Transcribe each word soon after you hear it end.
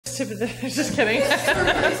Just kidding.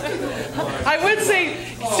 I would say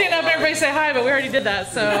stand up, everybody say hi, but we already did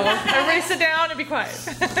that. So everybody sit down and be quiet.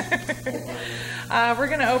 We're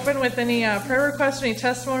going to open with any prayer requests, any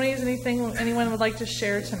testimonies, anything anyone would like to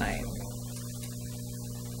share tonight.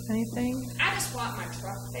 Anything? I just want my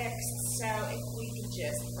truck fixed, so if we could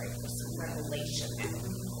just pray for some revelation.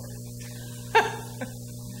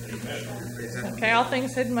 Okay, all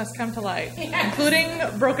things hidden must come to light, including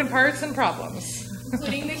broken parts and problems.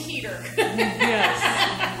 Including the heater. Yes.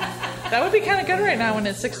 That would be kind of good right now when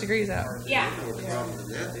it's 6 degrees out. Yeah.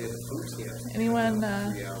 Anyone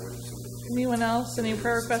else? Any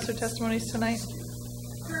prayer requests or testimonies tonight?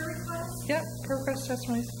 Prayer request? Yep, prayer requests,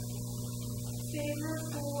 testimonies. Favor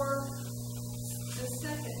for the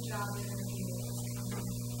second job interview.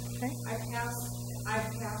 Okay. I passed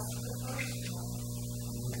the first one.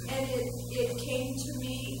 And it came to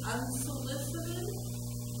me unsolicited,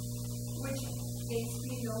 which makes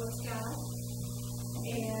me know it's God.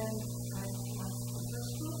 And I passed the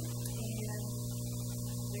first one, and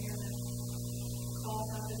they're going to call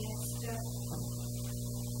about the next step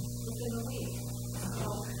within a week. So,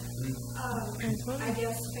 I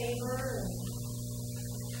guess favor and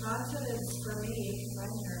confidence for me, because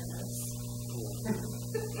I'm nervous.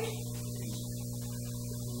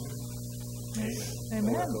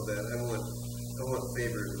 Amen. I want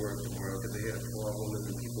favor to work tomorrow because they had a problem and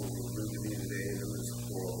the people were rude to me today and it was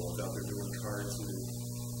horrible. I was out there doing cards and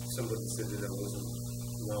somebody said that I wasn't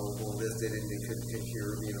knowledgeable this, they couldn't take care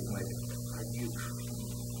of me, and I'm like, are you crazy?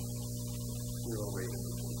 No way.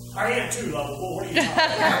 I am too lovable. What are you talking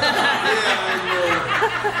about? Yeah,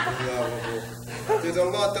 I know. Lovable. There's a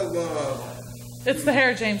lot of It's the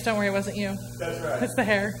hair, James. Don't worry, it wasn't you. That's right. It's the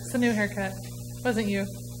hair. It's the new haircut. It wasn't you.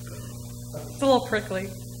 It's a little prickly.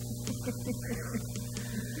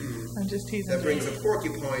 I'm just teasing. that brings a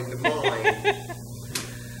porcupine to mind.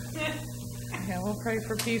 Yeah, we'll pray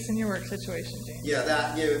for peace in your work situation, James. Yeah,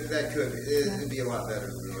 that could. It'd be a lot better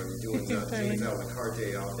than I'm doing James out with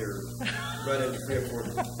Carte out there running 3 or 4,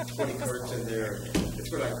 20 carts in there. It's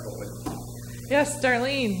what I call it. Yes,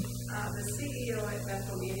 Darlene. The CEO at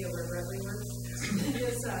Bethel Media, where Redley works,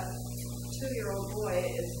 his 2-year-old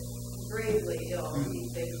boy is gravely ill.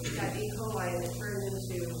 They got E. coli and it turned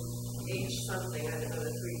into H something, I don't know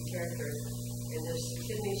the 3 characters, and his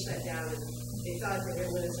kidney shut down and they thought they were going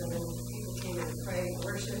to lose him and people came in to pray and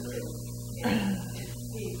worship and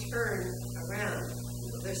he turned around.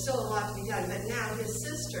 There's still a lot to be done, but now his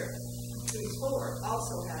sister, who's 4,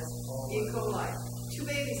 also has E. coli. 2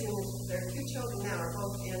 babies in their 2 children now are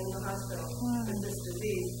both in the hospital with this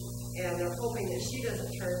disease, and they're hoping that she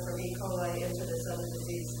doesn't turn from E. coli into this other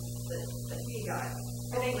disease that he got.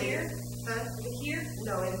 Are they here? Huh? Are they here?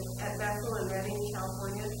 No, at Bethel in Redding,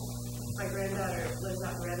 California. My granddaughter lives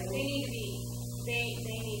out in Redding. They need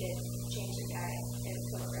to change their diet and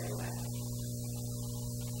cook right away.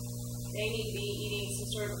 They need to be eating some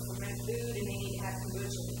sort of fermented food, and they need to have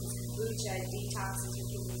kombucha because kombucha detoxes your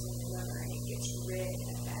kidneys and your liver, and it gets rid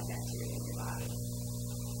of bad bacteria in your body.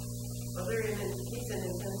 Well, he's in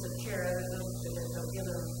intensive care. I don't know if they'll give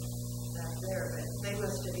him back there, but they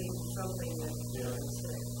must have eaten something that made him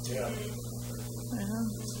sick. Yeah.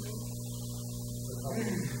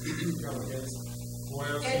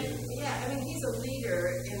 And yeah, I mean, he's a leader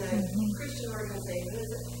in a Christian organization.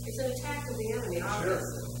 It's an attack of the enemy,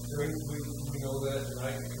 obviously. Sure. We know that, and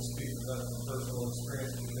I can speak to that from personal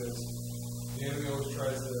experience because the enemy always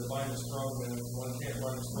tries to bind a strong man. One can't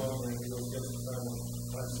bind a strong man, he goes against the family.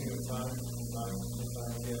 I've seen it time and time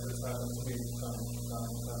again. This happens to me time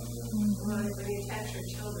again. Well, when you attach your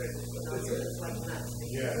children, it's like nuts.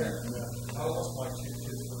 Yeah. I lost my 2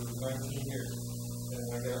 kids for 19 years, and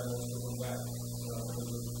I got most of them back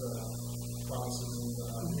because of promises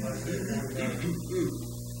and I did going down.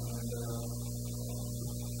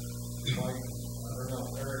 And Mike, I don't know,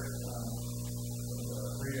 Eric,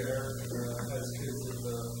 Eric has kids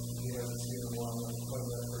that he hasn't seen in a while, and I'm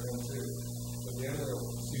playing that for him too. But the enemy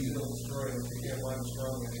will see you don't destroy, and if you can't mind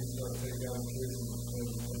strong, and he's going to take down the kids and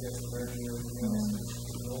against the marriage and everything else.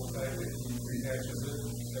 It's an old tactic, he rehashes it,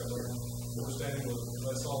 and he's got like we're standing with,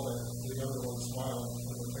 I saw that the younger one smile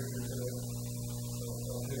in the picture today.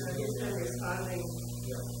 He's been responding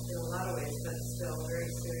in a lot of ways, but still very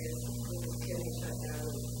serious. His kidney shut down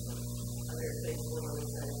and other things going on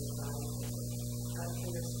inside his body. God can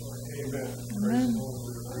restore. Amen. Amen.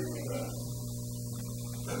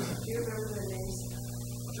 Do you remember their names?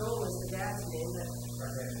 Joel was the dad's name, but I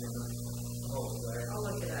can't remember. Zach. I'll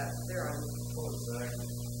look it up. They're on. Zach.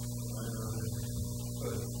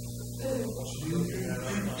 But once you look at that,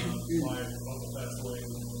 my uncle passed away in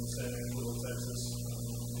San Angelo, Texas.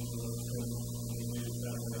 He lived in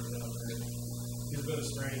family There's been a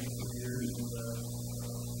strain for years, and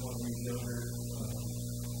when we was younger,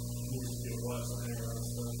 we used to get blessed and hang around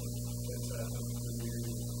stuff. It's happened for years.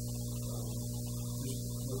 Just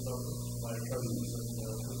looked up at my cousins and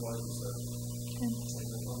his wife and stuff. Like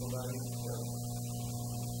the Uncle Daddy.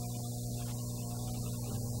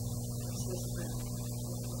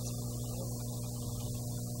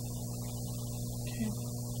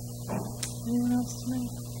 Anyone else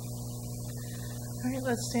tonight? All right,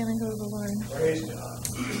 let's stand and go to the Lord. Praise God.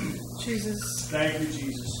 Jesus. Thank you,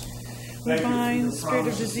 Jesus. We bind the spirit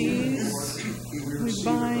of disease. We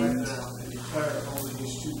bind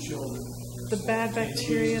the bad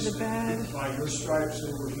bacteria, the bad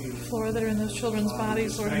flora that are in those children's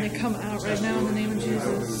bodies, Lord, and they come out right now in the name of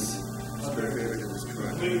Jesus.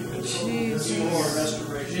 Jesus.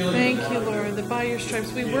 Thank you, Lord, that by your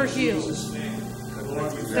stripes we were healed.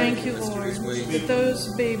 Thank you, Lord, that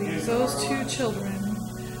those babies, those 2 children,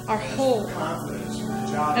 are whole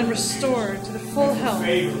and restored to the full health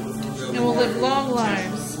and will live long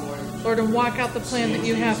lives, Lord, and walk out the plan that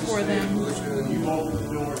you have for them.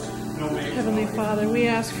 Heavenly Father, we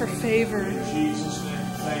ask for favor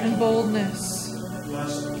and boldness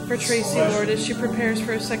for Tracy, Lord, as she prepares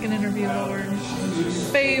for a second interview, Lord.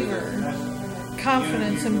 Favor,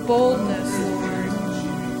 confidence, and boldness, Lord.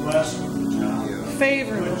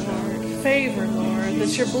 Favor, Lord,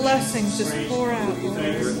 that your blessings just pour out, Lord.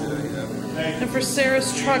 And for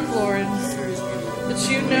Sarah's truck, Lord, that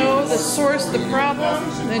you know the source of the problem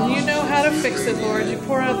and you know how to fix it, Lord. You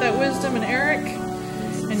pour out that wisdom in Eric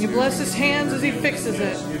and you bless his hands as he fixes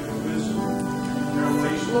it.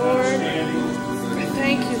 Lord, I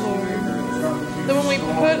thank you, Lord, that when we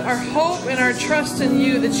put our hope and our trust in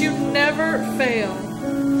you, that you never fail.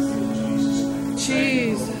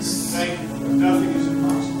 Jesus.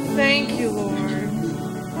 Thank you, Lord.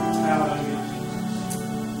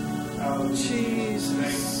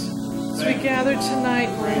 Jesus. As we gather tonight,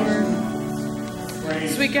 Lord.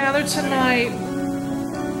 As we gather tonight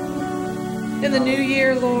in the new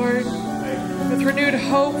year, Lord, with renewed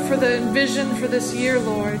hope for the vision for this year,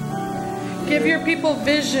 Lord. Give your people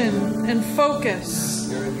vision and focus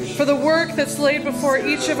for the work that's laid before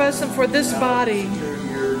each of us and for this body.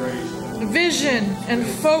 Vision and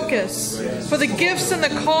focus for the gifts and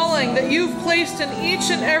the calling that you've placed in each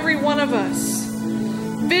and every one of us.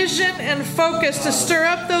 Vision and focus to stir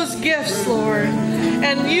up those gifts, Lord,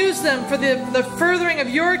 and use them for the furthering of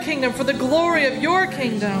your kingdom, for the glory of your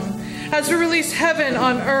kingdom, as we release heaven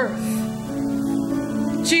on earth.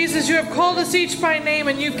 Jesus, you have called us each by name,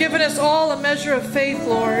 and you've given us all a measure of faith,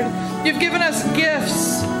 Lord. You've given us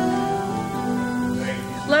gifts.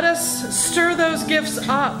 Let us stir those gifts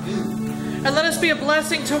up. And let us be a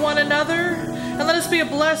blessing to one another. And let us be a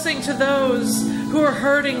blessing to those who are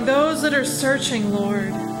hurting, those that are searching,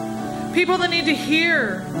 Lord. People that need to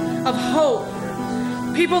hear of hope.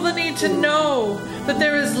 People that need to know that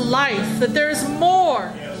there is life, that there is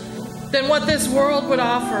more than what this world would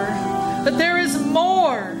offer. That there is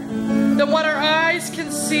more than what our eyes can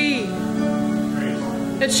see.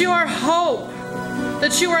 That you are hope.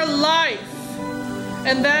 That you are life.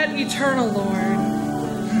 And that eternal, Lord.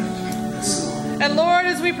 And Lord,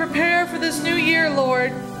 as we prepare for this new year,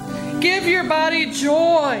 Lord, give your body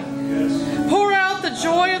joy. Pour out the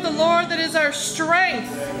joy of the Lord that is our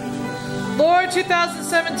strength. Lord,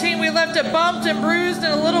 2017, we left it bumped and bruised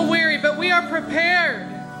and a little weary, but we are prepared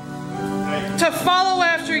to follow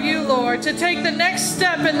after you, Lord, to take the next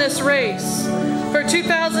step in this race for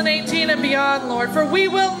 2018 and beyond, Lord. For we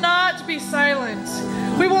will not be silent.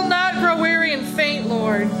 We will not grow weary and faint,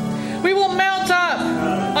 Lord. We will mount up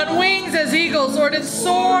on wings as eagles, Lord, and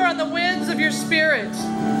soar on the winds of your Spirit.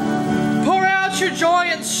 Pour out your joy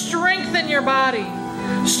and strengthen your body.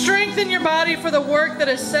 Strengthen your body for the work that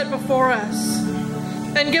is set before us.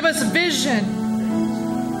 And give us vision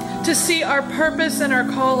to see our purpose and our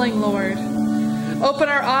calling, Lord. Open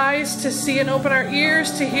our eyes to see and open our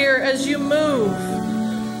ears to hear as you move.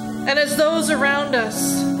 And as those around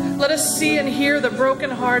us, let us see and hear the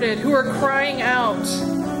brokenhearted who are crying out,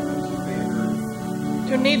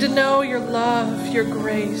 who need to know your love, your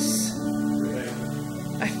grace.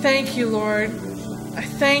 I thank you, Lord. I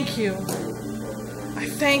thank you. I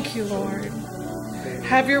thank you, Lord.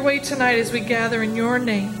 Have your way tonight as we gather in your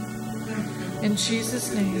name. In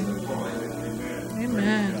Jesus' name.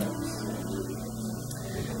 Amen.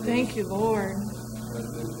 Thank you, Lord.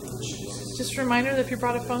 Just a reminder that if you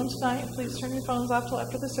brought a phone tonight, please turn your phones off till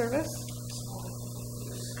after the service.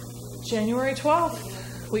 January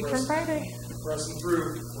 12th, week from Friday. Pressing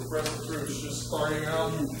through. We're pressing through. It's just starting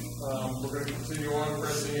out. We're going to continue on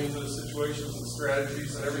pressing into the situations and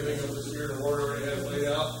strategies and everything of this year the Lord already has laid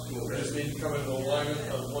out. We just need to come into alignment alignment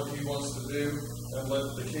of what He wants to do, and let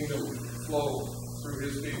the kingdom flow through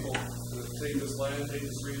His people to take this land, take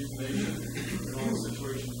this region, nation, and all the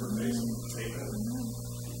situations we're facing. Amen.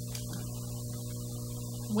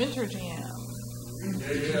 Winter Jam.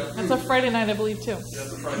 Yeah. That's a Friday night, I believe, too. Yeah,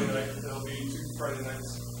 it's a Friday night. There'll be 2 Friday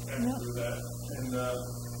nights after that. And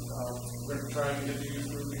we're trying to get the youth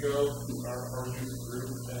group to go, our youth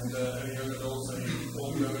group, and any young adults, any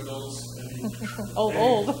old young adults, any old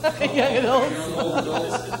young adults. Old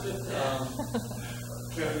adults.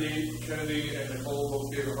 Kennedy and Nicole both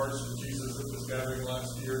gave their hearts to Jesus at this gathering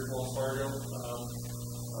last year at Wells Fargo.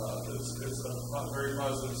 It's a very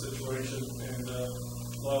positive situation, and a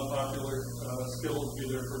lot of popular skills will be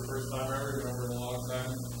there for the first time ever, remember in a long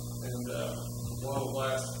time, and we'll have a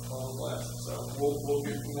blast. So we'll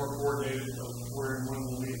get more coordinated of where and when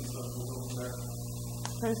we'll meet, so we'll go from there.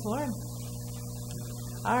 Praise the Lord.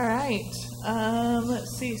 All right.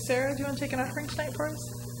 Let's see. Sarah, do you want to take an offering tonight for us?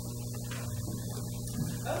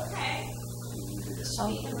 Okay.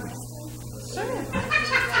 Sure.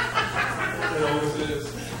 It always is.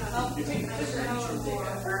 I'll take it.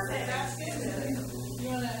 Perfect. That's good. You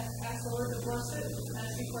want to ask the Lord to bless it?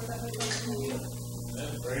 Ask you for that from you?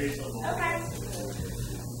 And praise the Lord. Okay.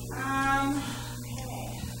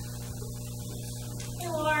 Hey,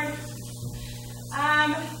 Lord.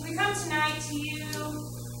 We come tonight to you,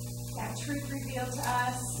 that truth revealed to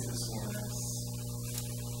us,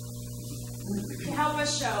 to help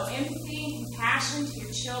us show empathy and compassion to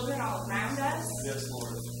your children all around us. Yes,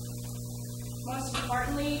 Lord. Most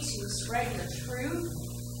importantly, to spread your truth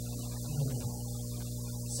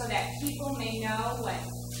so that people may know what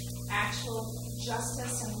actual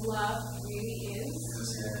justice and love really is.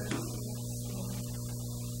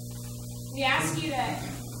 We ask you to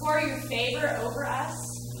pour your favor over us.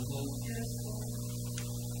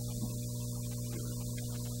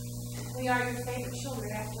 We are your favorite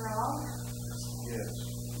children, after all. Yes.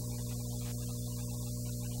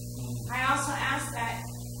 I also ask,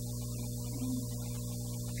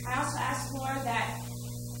 Lord, that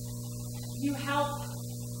you help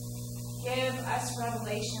give us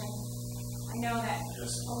revelation. I know that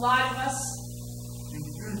a lot of us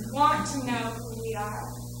want to know who we are.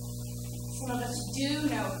 Some of us do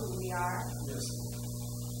know who we are. Yes.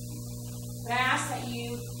 But I ask that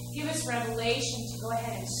you give us revelation to go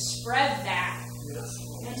ahead and spread that. Yes.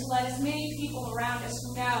 And to let as many people around us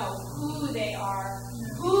know who they are,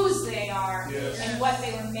 whose they are, Yes. and what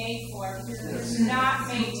they were made for. Because we were not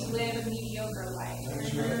made to live a mediocre life.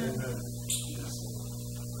 That's right. Amen.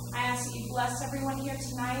 I ask that you bless everyone here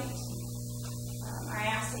tonight. I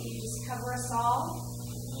ask that you just cover us all,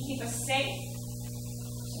 keep us safe,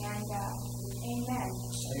 and amen.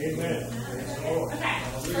 Amen. Praise the Lord. Okay,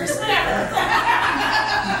 first one ever.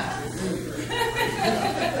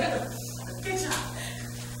 Good job.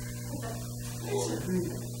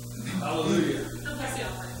 Hallelujah.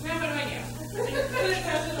 Now what do I do?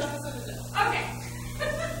 Okay.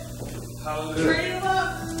 Hallelujah.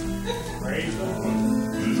 Praise the Lord.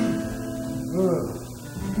 Praise the Lord.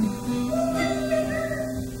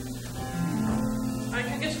 I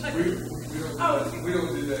can get you like We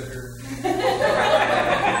don't do that here.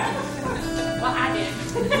 Well, I did.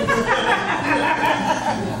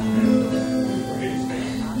 Praise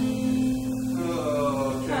God.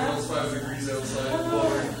 Oh, okay, it's 5 degrees outside.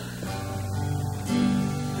 Lord.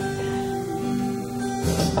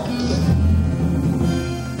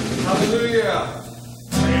 Hallelujah.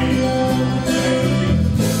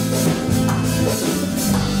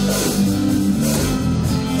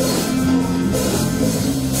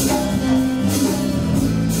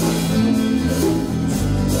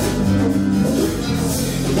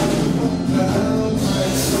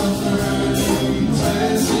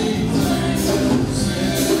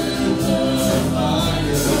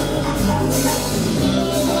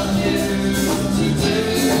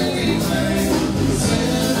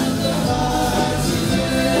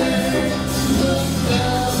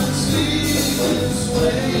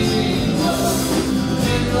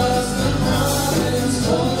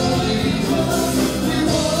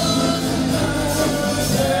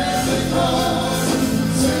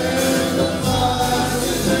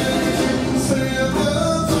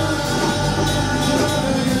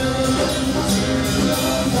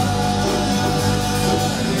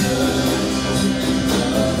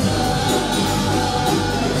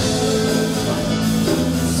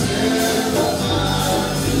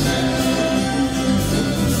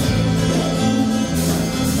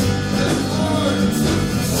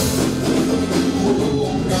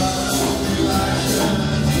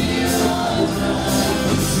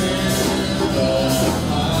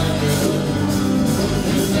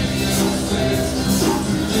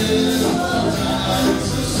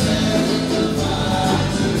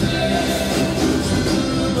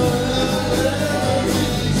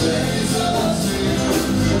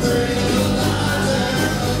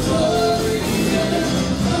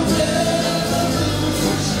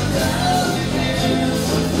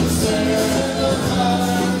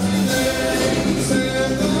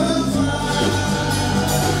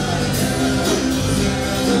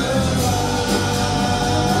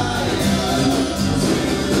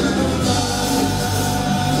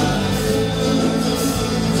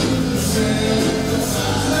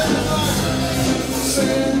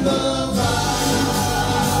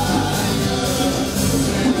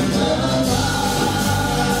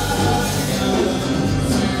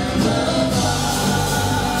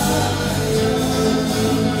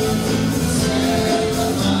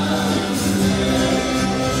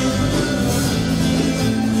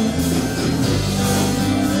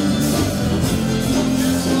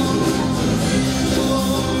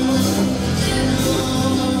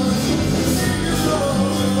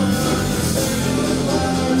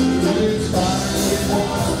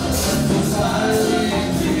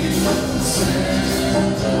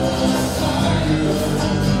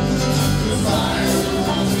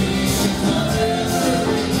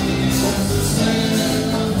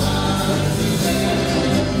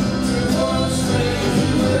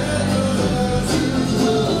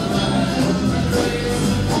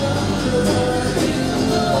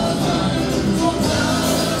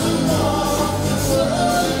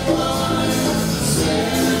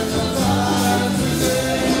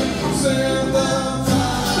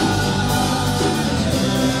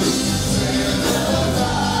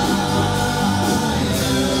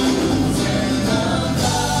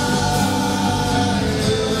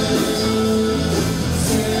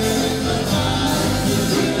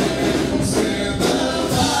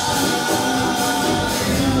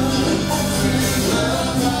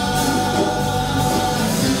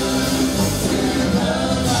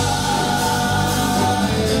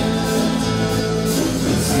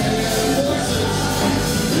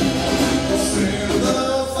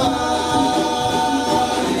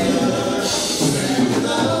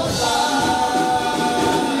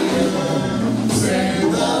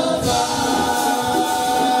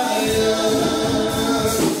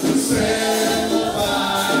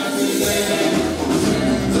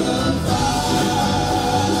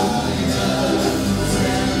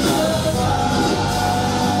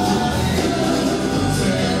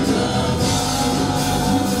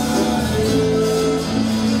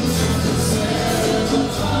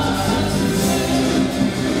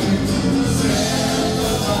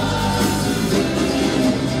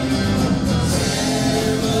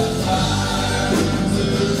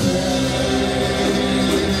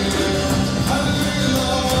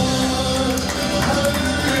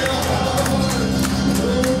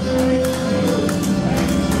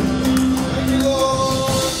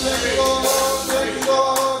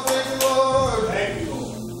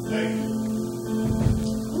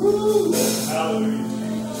 Hallelujah.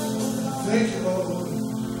 Thank you, Lord.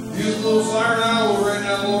 Use a little siren owl right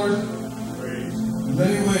now, Lord. Praise. In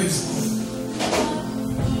many ways, Lord.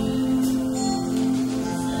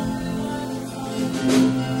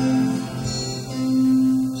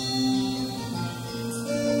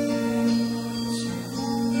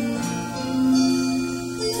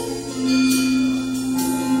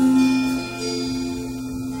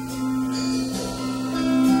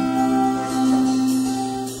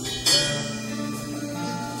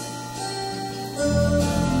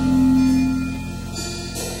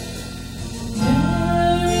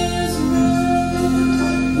 There is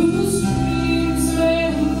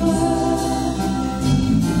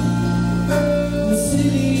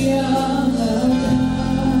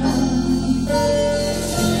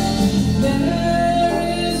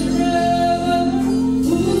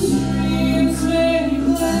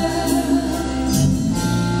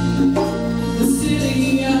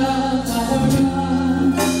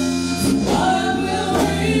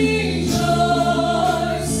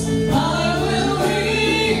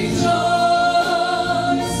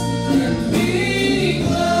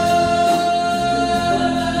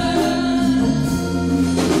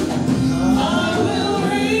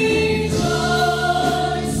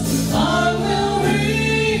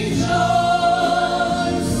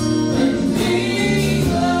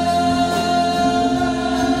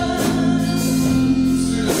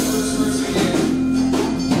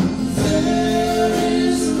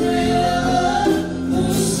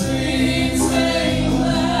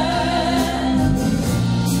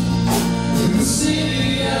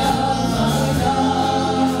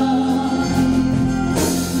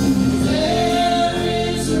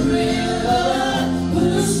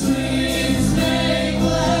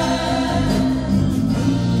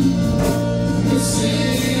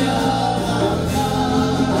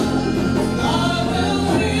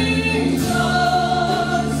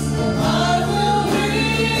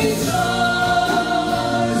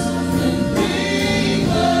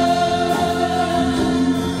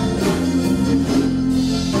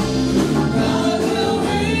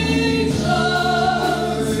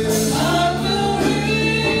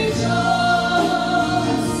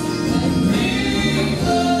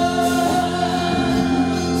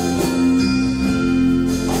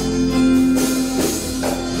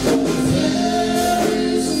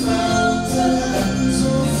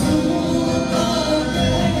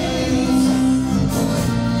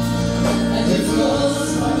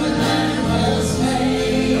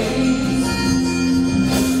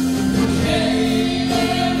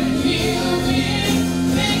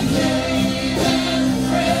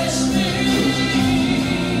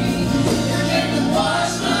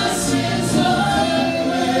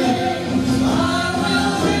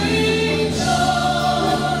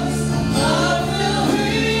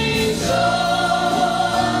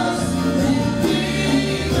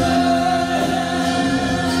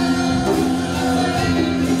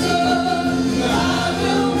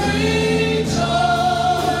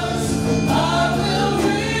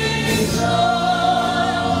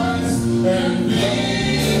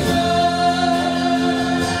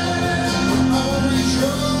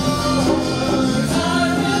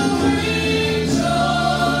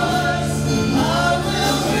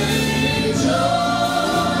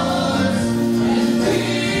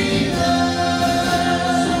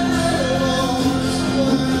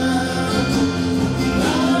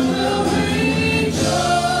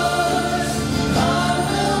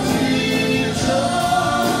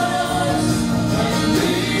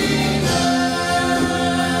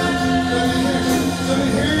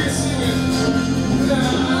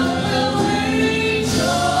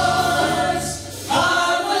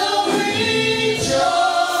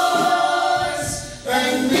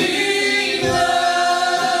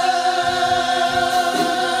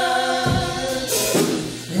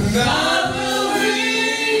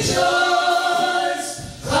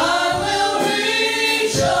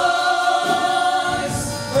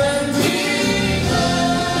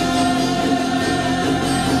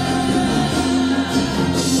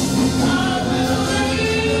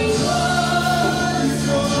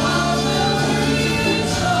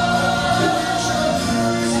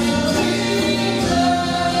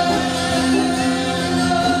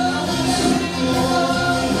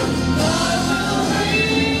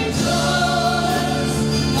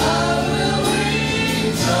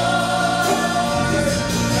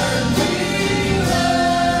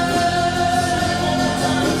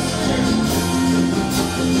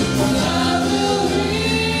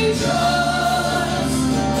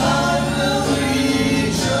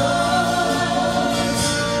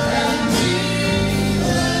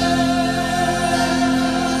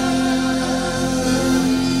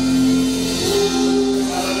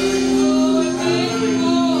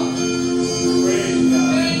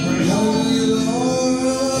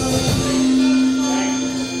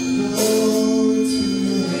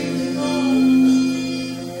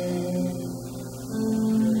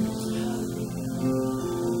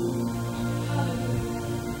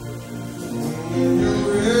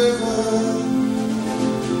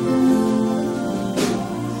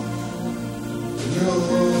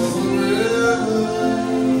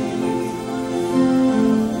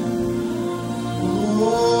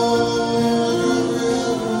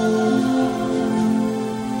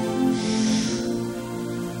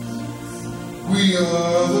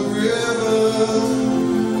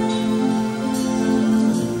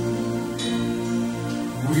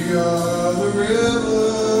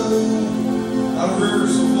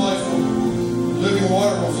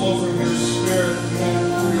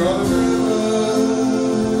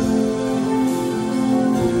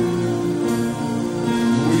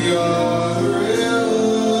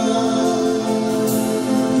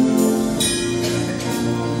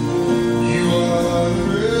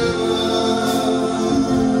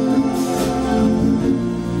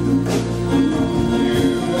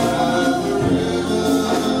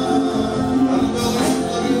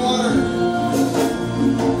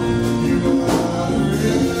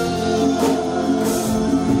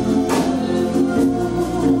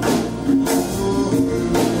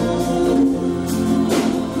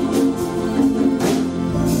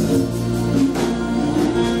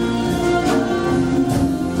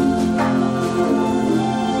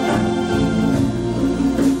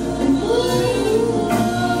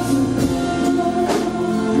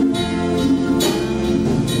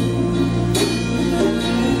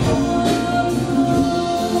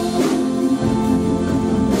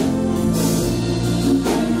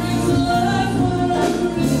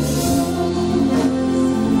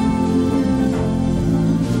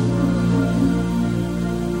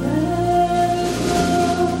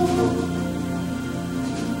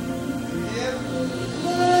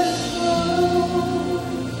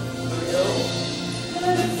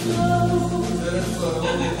flow.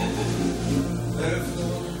 Let it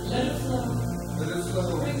flow. Let it flow. Let it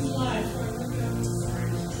flow. Brings life wherever it goes.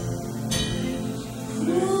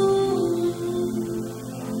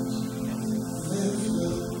 Let it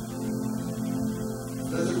flow.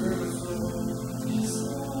 Let the river flow. Yes,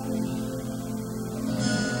 Lord.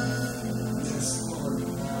 Yes, Lord.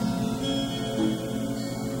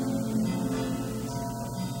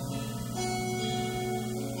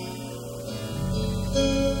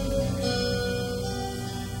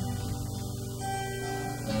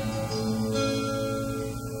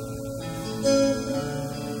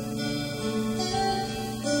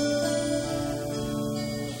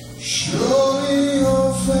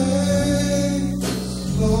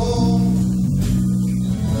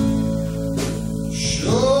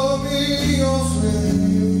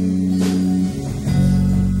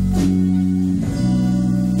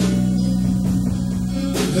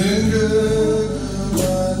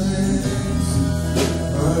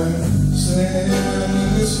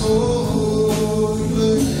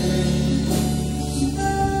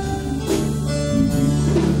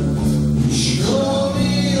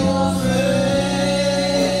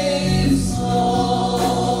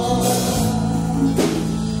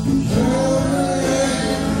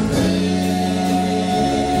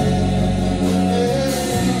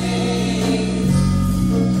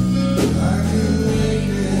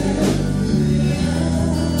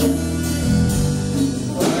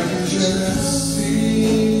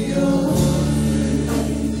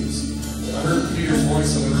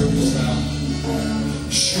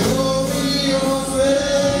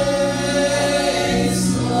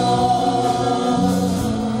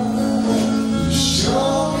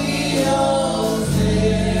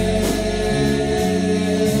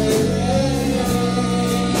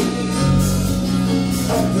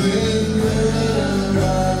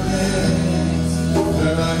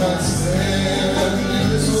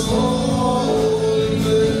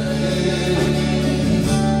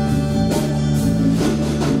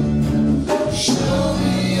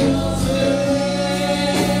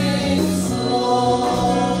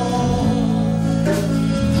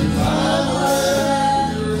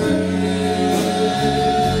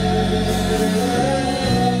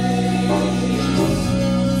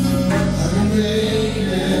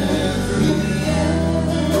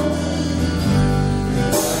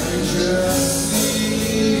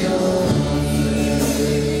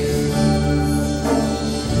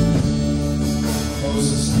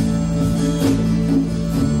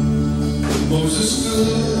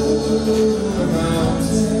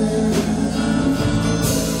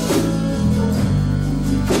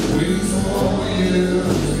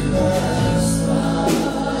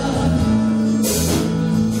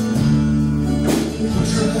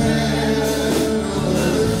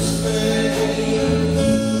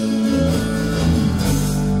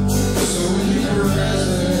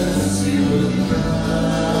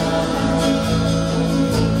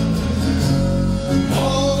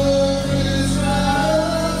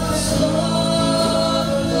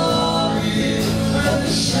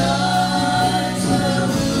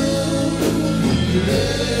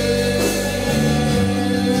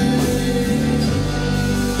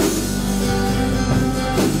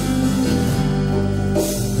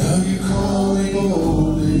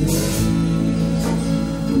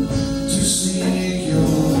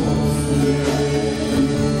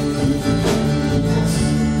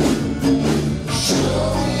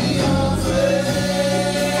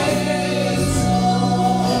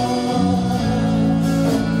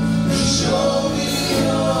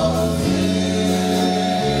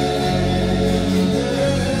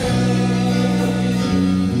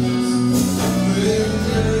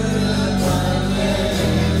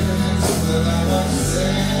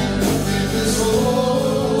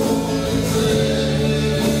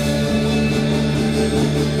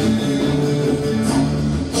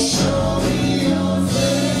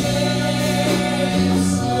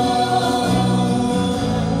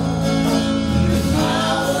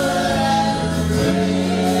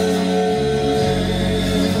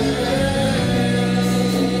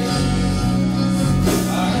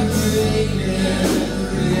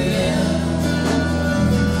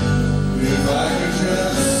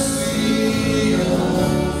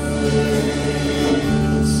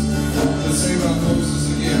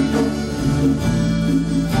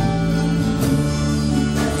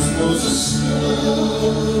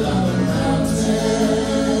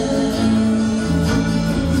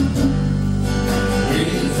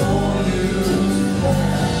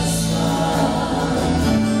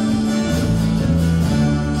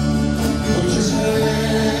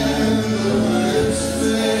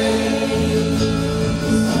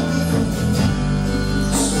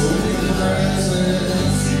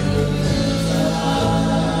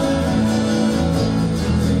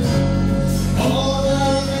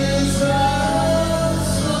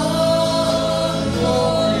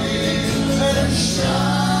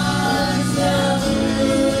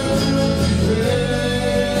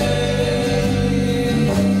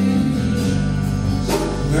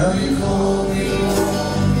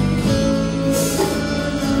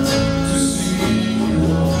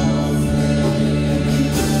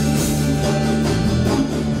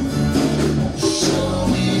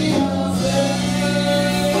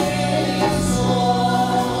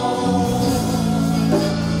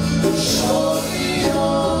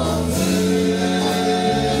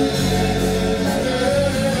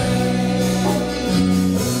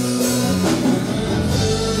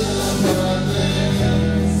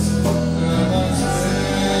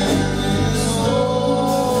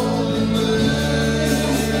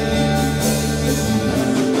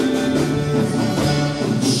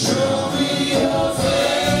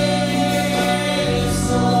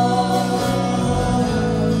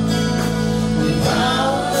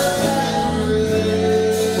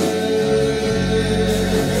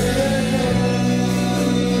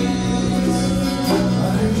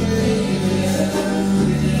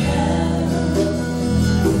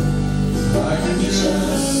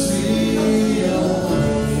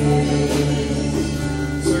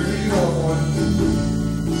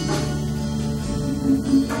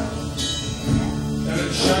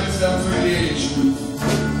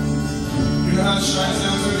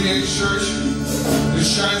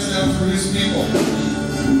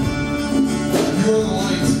 are the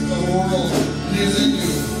light of the world. He is in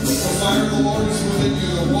you. The fire of the Lord is within you.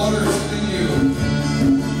 The water is within you.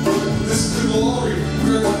 This is the glory. We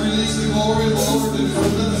are to release the glory of the Lord that is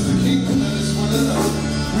within us, the kingdom that is within us.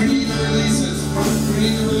 We need to release it. We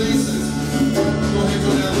need to release it. Go ahead, go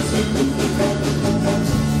down. Let's move.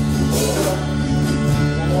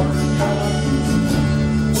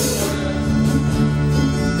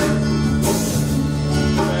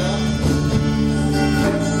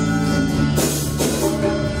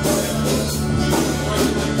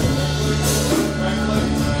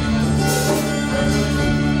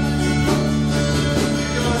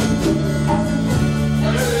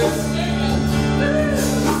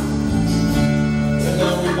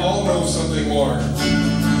 Something more.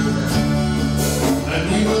 And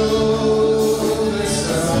we know there's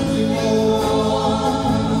something more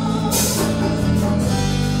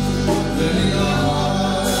than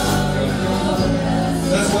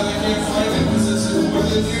that's why they can't find it, because it's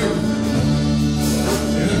within you.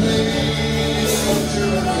 In the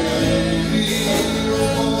nature of baby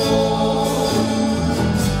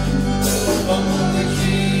among the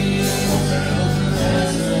kings and of the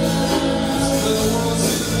nations, let the world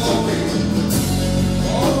see the glory.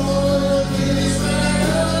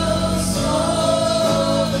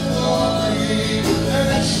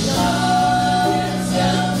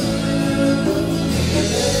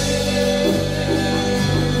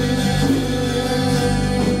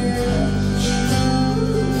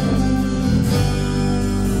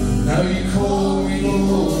 Now you call me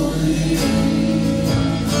glory,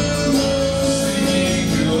 singing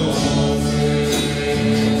glory.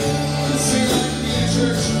 Sing like me in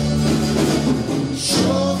church.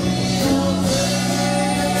 Show me your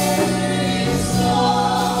face,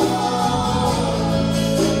 Lord.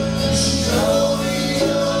 Show me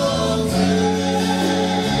your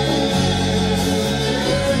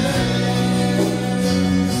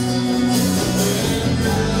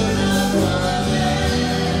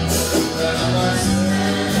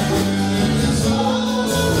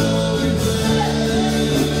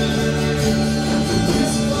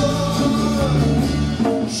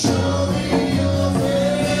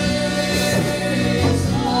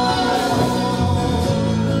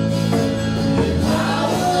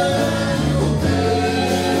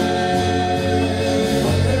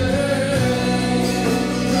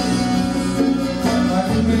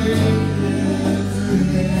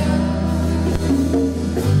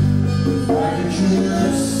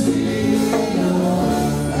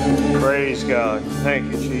Praise God.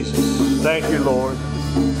 Thank you, Jesus. Thank you, Lord.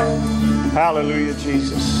 Hallelujah,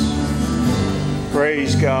 Jesus.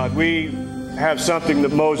 Praise God. We have something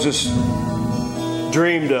that Moses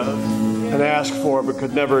dreamed of and asked for but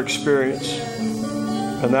could never experience.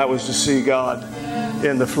 And that was to see God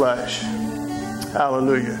in the flesh.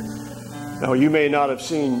 Hallelujah. Now, you may not have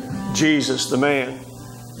seen Jesus, the man,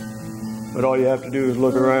 but all you have to do is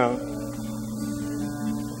look around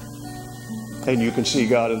and you can see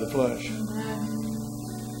God in the flesh.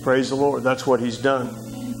 Praise the Lord. That's what He's done.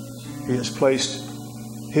 He has placed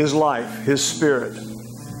His life, His Spirit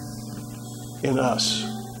in us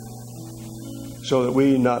so that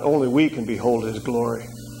we, not only we can behold His glory,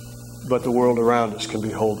 but the world around us can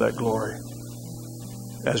behold that glory.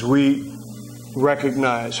 As we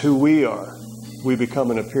recognize who we are, we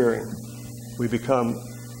become an appearing. We become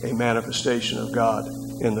a manifestation of God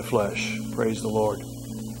in the flesh. Praise the Lord.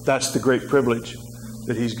 That's the great privilege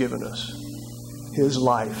that He's given us. His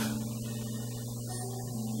life.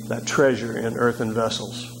 That treasure in earthen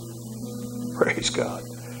vessels. Praise God.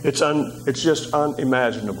 It's just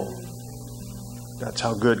unimaginable. That's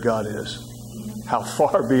how good God is. How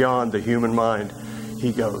far beyond the human mind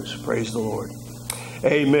He goes. Praise the Lord.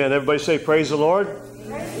 Amen. Everybody say praise the Lord.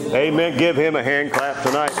 Praise Amen. Give Him a hand clap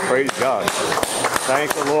tonight. Praise God.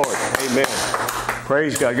 Thank the Lord. Amen.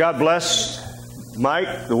 Praise God. God bless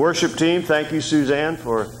Mike, the worship team. Thank you, Suzanne,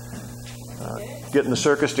 for getting the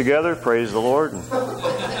circus together. Praise the Lord.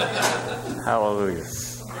 Hallelujah.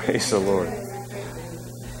 Praise the Lord.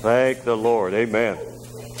 Thank the Lord. Amen.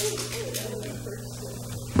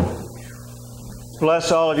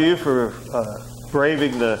 Bless all of you for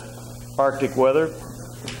braving the Arctic weather.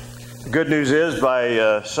 The good news is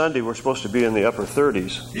by Sunday we're supposed to be in the upper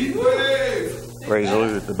 30s. Praise the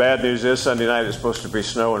Lord. The bad news is Sunday night is supposed to be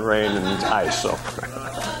snow and rain and ice. So,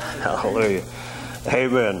 hallelujah.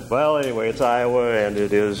 Amen. Well, anyway, it's Iowa and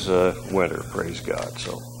it is winter. Praise God.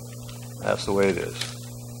 So that's the way it is.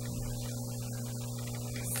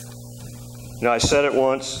 Now, I said it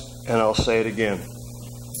once and I'll say it again.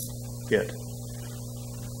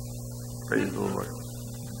 Praise the Lord.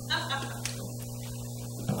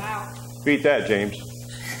 Wow. Beat that, James.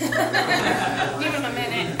 You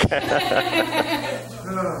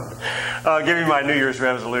Give you my New Year's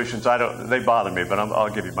resolutions. They bother me, but I'll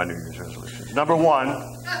give you my New Year's resolutions. Number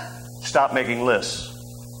 1, stop making lists.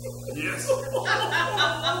 Yes.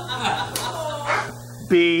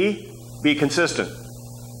 B, be consistent.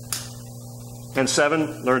 And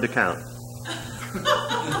 7, learn to count.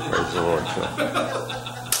 Praise the Lord.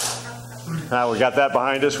 Now we got that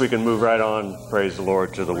behind us, we can move right on, praise the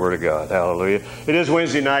Lord, to the Word of God. Hallelujah. It is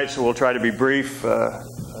Wednesday night, so we'll try to be brief.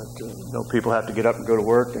 People have to get up and go to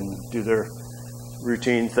work and do their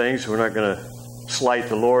routine things. We're not going to slight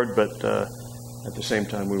the Lord, but at the same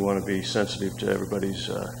time, we want to be sensitive to everybody's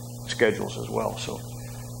schedules as well. So,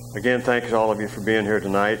 again, thanks all of you for being here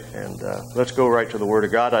tonight, and let's go right to the Word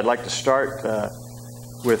of God. I'd like to start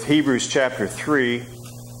with Hebrews chapter 3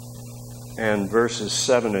 and verses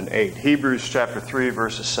 7 and 8. Hebrews chapter 3,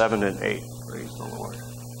 verses 7 and 8. Praise the Lord.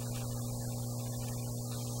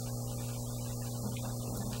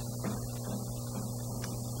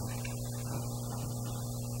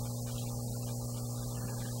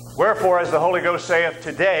 Wherefore, as the Holy Ghost saith,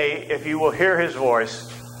 today, if you will hear his voice,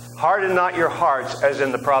 harden not your hearts as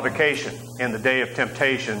in the provocation, in the day of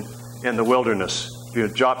temptation in the wilderness. If you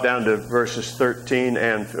drop down to verses 13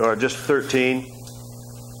 or just 13.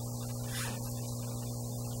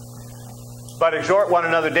 But exhort one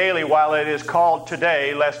another daily while it is called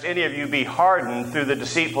today, lest any of you be hardened through the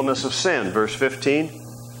deceitfulness of sin. Verse 15.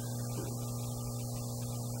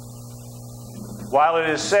 While it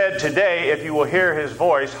is said today, if you will hear his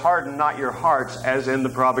voice, harden not your hearts as in the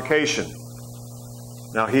provocation.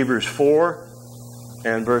 Now Hebrews 4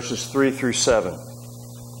 and verses 3 through 7.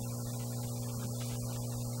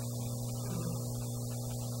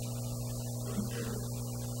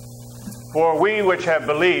 For we which have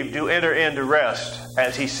believed do enter into rest,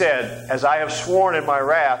 as he said, as I have sworn in my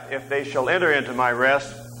wrath, if they shall enter into my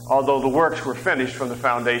rest, although the works were finished from the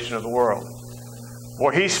foundation of the world.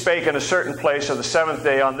 For he spake in a certain place of the 7th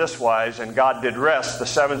day on this wise, and God did rest the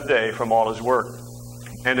 7th day from all his work.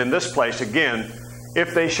 And in this place again,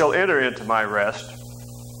 if they shall enter into my rest,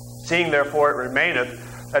 seeing therefore it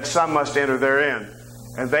remaineth that some must enter therein,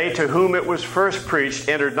 and they to whom it was first preached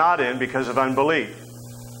entered not in because of unbelief.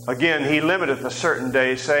 Again, he limiteth a certain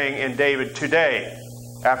day, saying in David, today,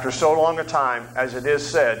 after so long a time, as it is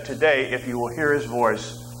said, today, if you will hear his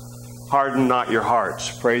voice, harden not your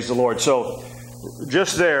hearts. Praise the Lord. So,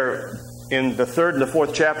 just there in the 3rd and the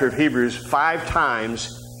 4th chapter of Hebrews, 5 times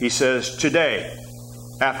he says, today,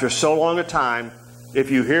 after so long a time, if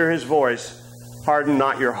you hear his voice, harden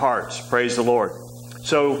not your hearts. Praise the Lord.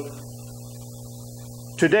 So,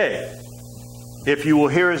 today, if you will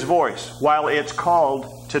hear his voice, while it's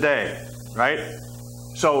called today, right?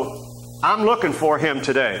 So, I'm looking for him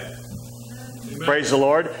today. Amen. Praise the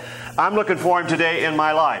Lord. I'm looking for him today in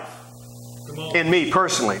my life. In me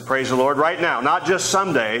personally, praise the Lord, right now. Not just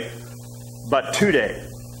someday, but today.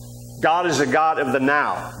 God is a God of the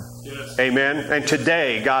now. Yes. Amen. And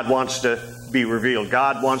today, God wants to be revealed.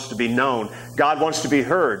 God wants to be known. God wants to be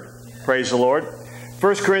heard. Praise the Lord.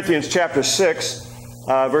 1 Corinthians chapter 6,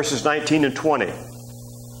 verses 19 and 20.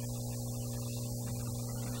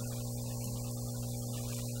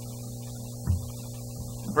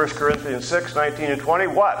 1 Corinthians 6, 19 and 20.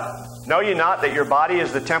 What? Know ye not that your body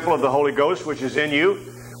is the temple of the Holy Ghost, which is in you,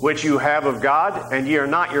 which you have of God, and ye are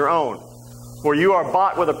not your own? For you are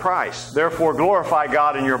bought with a price. Therefore glorify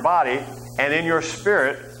God in your body and in your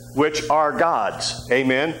spirit, which are God's.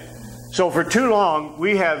 Amen. So for too long,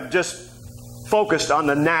 we have just focused on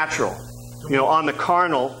the natural, on the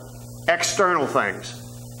carnal, external things.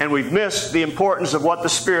 And we've missed the importance of what the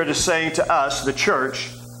Spirit is saying to us, the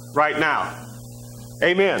church, right now.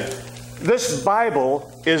 Amen. This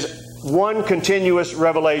Bible is one continuous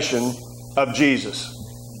revelation of Jesus.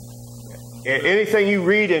 Anything you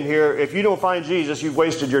read in here, if you don't find Jesus, you've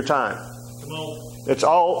wasted your time. It's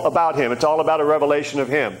all about him. It's all about a revelation of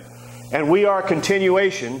him. And we are a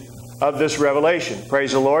continuation of this revelation.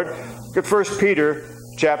 Praise the Lord. Look at 1 Peter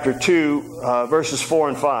chapter 2, verses 4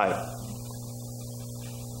 and 5.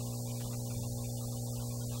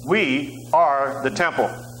 We are the temple.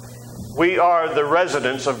 We are the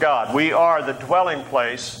residence of God. We are the dwelling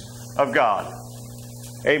place of God.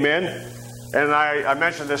 Amen. And I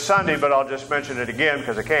mentioned this Sunday, but I'll just mention it again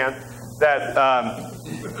because I can, that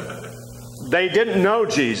they didn't know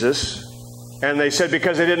Jesus, and they said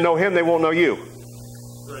because they didn't know him, they won't know you.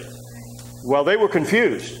 Right. Well, they were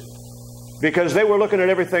confused because they were looking at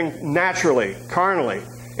everything naturally, carnally.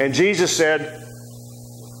 And Jesus said,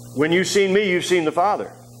 when you've seen me, you've seen the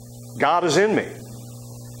Father. God is in me.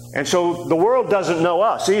 And so the world doesn't know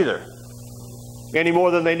us either, any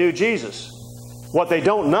more than they knew Jesus. What they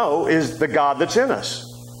don't know is the God that's in us.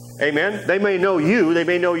 Amen? They may know you. They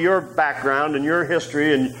may know your background and your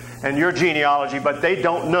history and your genealogy, but they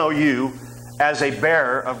don't know you as a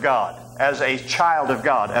bearer of God, as a child of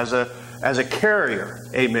God, as a carrier,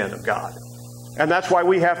 amen, of God. And that's why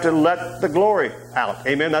we have to let the glory out.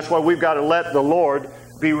 Amen? That's why we've got to let the Lord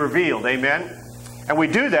be revealed. Amen? And we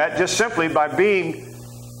do that just simply by being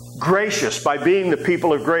gracious, by being the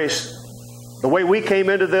people of grace. The way we came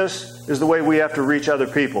into this is the way we have to reach other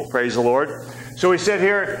people. Praise the Lord. So he said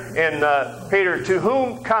here in Peter, to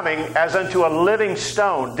whom coming as unto a living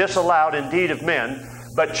stone, disallowed indeed of men,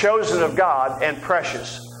 but chosen of God and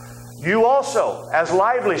precious. You also, as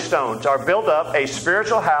lively stones, are built up a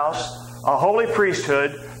spiritual house, a holy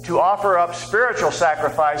priesthood, to offer up spiritual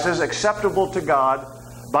sacrifices acceptable to God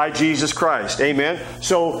by Jesus Christ. Amen.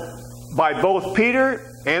 So by both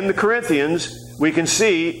Peter and the Corinthians, we can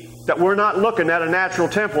see that we're not looking at a natural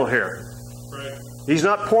temple here. He's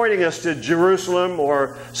not pointing us to Jerusalem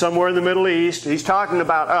or somewhere in the Middle East. He's talking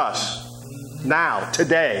about us now,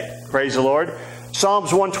 today. Praise the Lord.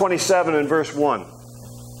 Psalms 127 and verse 1.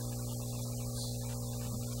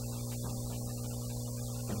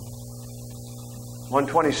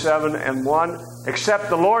 Except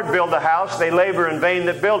the Lord build the house, they labor in vain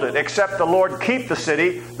that build it. Except the Lord keep the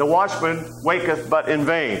city, the watchman waketh but in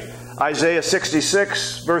vain. Isaiah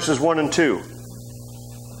 66 verses 1 and 2.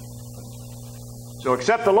 So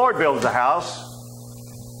except the Lord builds the house,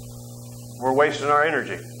 we're wasting our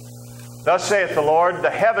energy. Thus saith the Lord, the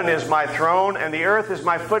heaven is my throne, and the earth is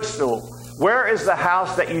my footstool. Where is the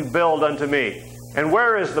house that you build unto me? And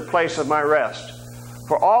where is the place of my rest?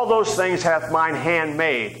 For all those things hath mine hand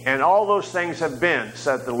made, and all those things have been,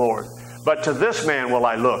 saith the Lord. But to this man will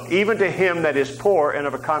I look, even to him that is poor and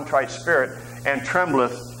of a contrite spirit, and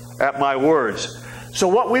trembleth at my words. So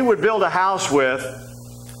what we would build a house with,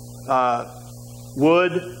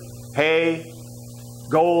 wood, hay,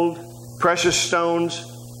 gold, precious stones.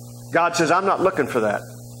 God says, I'm not looking for that.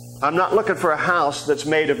 I'm not looking for a house that's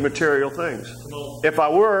made of material things. If I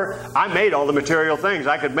were, I made all the material things.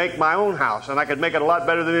 I could make my own house, and I could make it a lot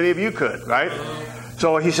better than any of you could, right?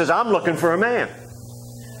 So he says, I'm looking for a man.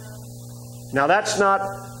 Now that's not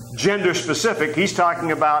gender specific. He's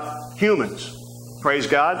talking about humans. Praise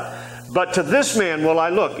God. But to this man will I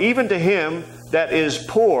look, even to him that is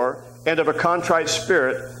poor and of a contrite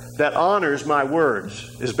spirit, that honors my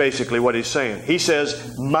words, is basically what he's saying. He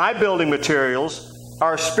says, my building materials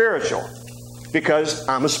are spiritual because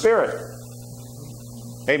I'm a spirit.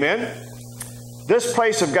 Amen? This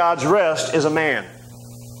place of God's rest is a man.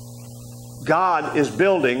 God is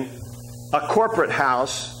building a corporate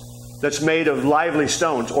house that's made of lively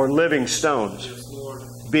stones or living stones,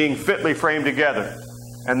 being fitly framed together.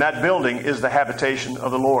 And that building is the habitation of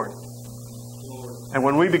the Lord. And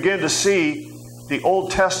when we begin to see the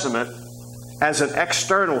Old Testament as an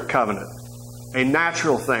external covenant, a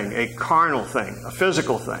natural thing, a carnal thing, a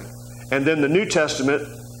physical thing, and then the New Testament,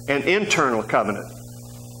 an internal covenant,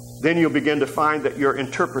 then you'll begin to find that your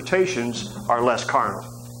interpretations are less carnal.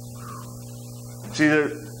 See,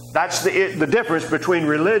 that's the difference between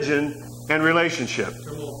religion and relationship.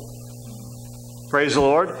 Praise the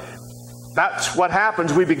Lord. That's what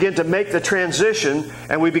happens. We begin to make the transition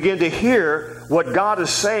and we begin to hear what God is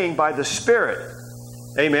saying by the Spirit.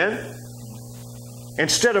 Amen?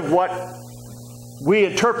 Instead of what we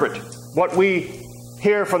interpret, what we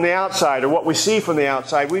hear from the outside or what we see from the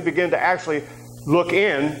outside, we begin to actually look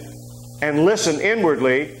in and listen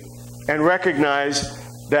inwardly and recognize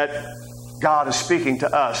that God is speaking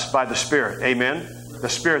to us by the Spirit. Amen? The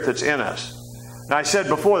Spirit that's in us. Now I said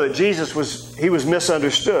before that Jesus was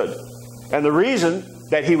misunderstood. And the reason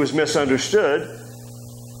that he was misunderstood,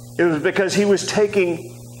 it was because he was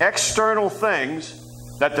taking external things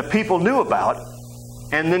that the people knew about,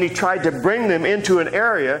 and then he tried to bring them into an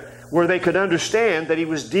area where they could understand that he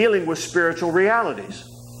was dealing with spiritual realities.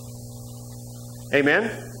 Amen?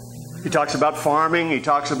 He talks about farming, he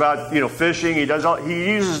talks about, fishing, he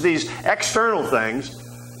uses these external things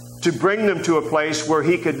to bring them to a place where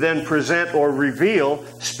he could then present or reveal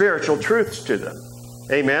spiritual truths to them.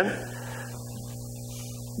 Amen?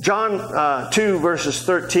 John 2 verses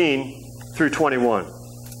 13 through 21.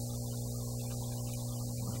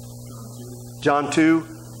 John 2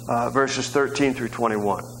 verses 13 through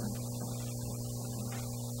 21.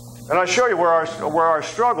 And I'll show you where our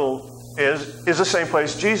struggle is the same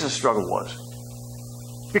place Jesus' struggle was.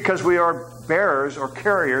 Because we are bearers or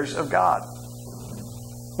carriers of God.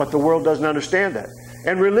 But the world doesn't understand that.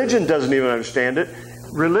 And religion doesn't even understand it.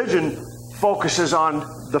 Religion focuses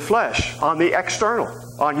on the flesh, on the external,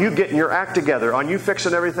 on you getting your act together, on you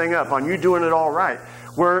fixing everything up, on you doing it all right.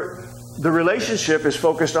 Where the relationship is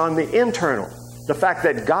focused on the internal. The fact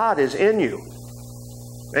that God is in you.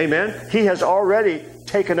 Amen. He has already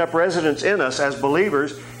taken up residence in us as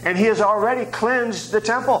believers, and He has already cleansed the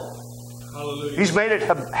temple. Hallelujah. He's made it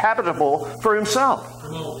habitable for Himself.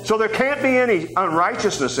 So there can't be any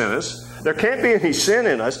unrighteousness in us. There can't be any sin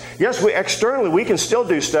in us. Yes, externally we can still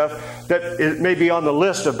do stuff that it may be on the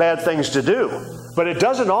list of bad things to do, but it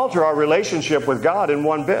doesn't alter our relationship with God in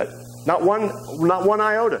one bit. Not one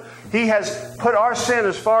iota. He has put our sin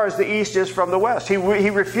as far as the east is from the west. He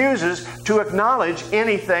refuses to acknowledge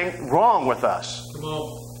anything wrong with us.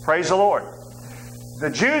 Praise the Lord. The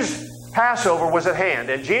Jews' Passover was at hand,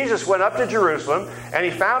 and Jesus went up to Jerusalem, and He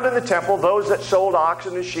found in the temple those that sold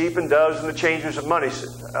oxen and sheep and doves and the changers of money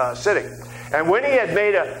sitting. And when He had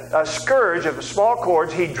made a scourge of small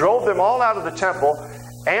cords, He drove them all out of the temple,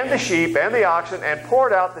 and the sheep and the oxen, and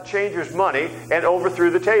poured out the changers' money, and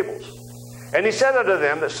overthrew the tables. And He said unto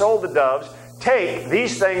them that sold the doves, Take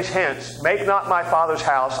these things hence, make not my Father's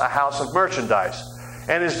house a house of merchandise.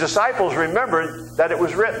 And His disciples remembered that it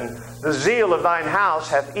was written, The zeal of thine house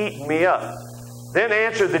hath eaten me up. Then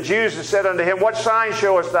answered the Jews and said unto Him, What sign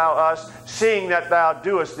showest thou us, seeing that thou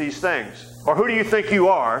doest these things? Or who do you think you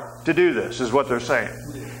are to do this, is what they're saying.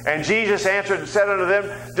 And Jesus answered and said unto them,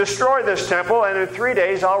 Destroy this temple, and in 3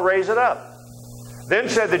 days I'll raise it up. Then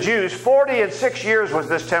said the Jews, 46 years was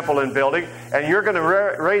this temple in building, and you're going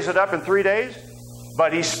to raise it up in 3 days?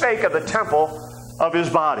 But He spake of the temple of His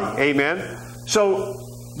body. Amen. So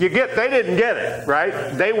they didn't get it,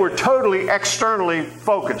 right? They were totally externally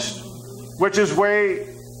focused, which is where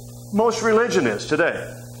most religion is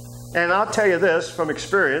today. And I'll tell you this from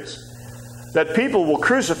experience, that people will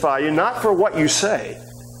crucify you not for what you say,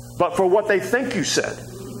 but for what they think you said.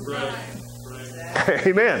 Right.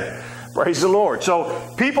 Amen. Praise the Lord.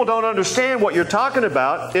 So people don't understand what you're talking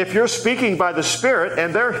about if you're speaking by the Spirit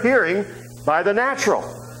and they're hearing by the natural.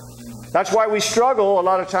 That's why we struggle a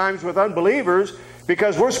lot of times with unbelievers,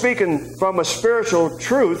 because we're speaking from a spiritual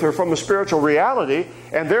truth or from a spiritual reality,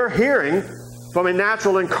 and they're hearing from a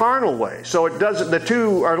natural and carnal way. So it doesn't. The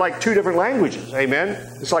two are like two different languages. Amen.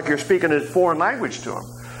 It's like you're speaking a foreign language to them.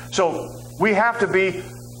 So we have to be,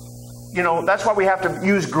 that's why we have to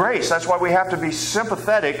use grace. That's why we have to be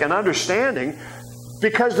sympathetic and understanding,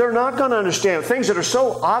 because they're not going to understand. Things that are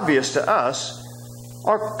so obvious to us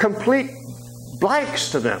are complete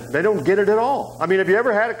blanks to them. They don't get it at all. I mean, have you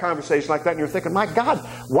ever had a conversation like that and you're thinking, my God,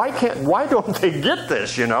 why don't they get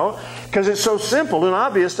this, Because it's so simple and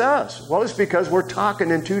obvious to us. Well, it's because we're talking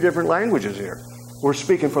in two different languages here. We're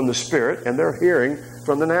speaking from the Spirit and they're hearing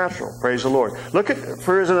from the natural. Praise the Lord.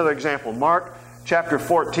 Here's another example. Mark chapter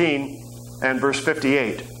 14 and verse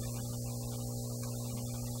 58.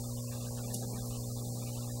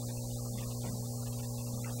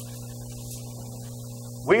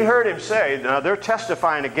 We heard Him say, now they're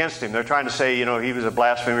testifying against Him. They're trying to say, He was a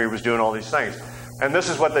blasphemer, He was doing all these things. And this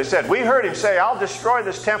is what they said. We heard Him say, I'll destroy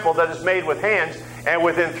this temple that is made with hands, and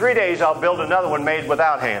within 3 days I'll build another one made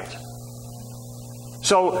without hands.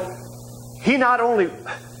 So, He not only,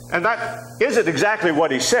 and that isn't exactly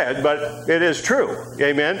what He said, but it is true.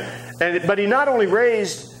 Amen. But He not only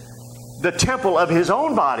raised the temple of His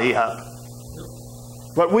own body up,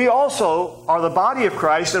 but we also are the body of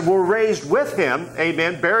Christ, and we're raised with Him,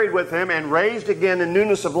 amen, buried with Him, and raised again in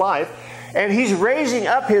newness of life. And He's raising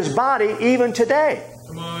up His body even today.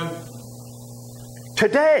 Come on.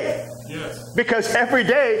 Today. Yes. Because every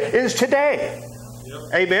day is today. Yep.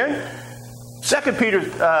 Amen. 2 Peter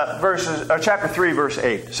chapter 3, verse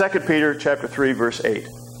 8. 2 Peter chapter 3, verse 8.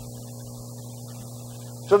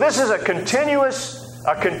 So this is a continuing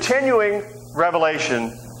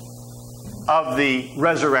revelation of the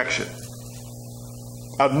resurrection,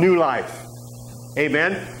 of new life.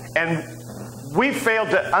 Amen? And we failed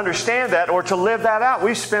to understand that or to live that out.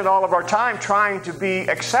 We spend all of our time trying to be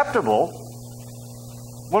acceptable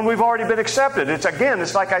when we've already been accepted. It's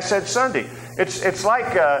like I said Sunday. It's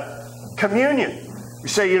like communion. You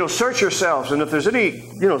say, search yourselves, and if there's any,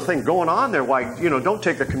 thing going on there, why, don't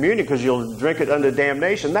take the communion because you'll drink it unto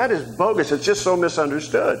damnation. That is bogus. It's just so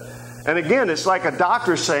misunderstood. And again, it's like a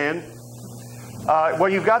doctor saying, well,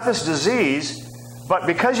 you've got this disease, but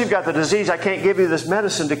because you've got the disease, I can't give you this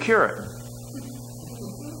medicine to cure it.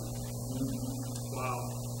 Wow.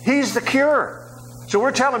 He's the cure. So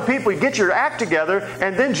we're telling people, get your act together,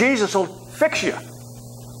 and then Jesus will fix you.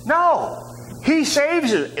 No. He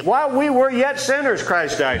saves you. While we were yet sinners,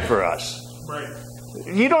 Christ died for us. Right.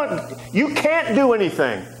 You can't do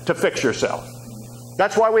anything to fix yourself.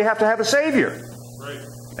 That's why we have to have a Savior. Right.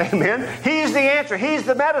 Amen. He's the answer. He's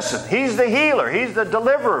the medicine. He's the healer. He's the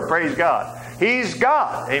deliverer. Praise God. He's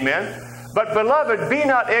God. Amen. But beloved, be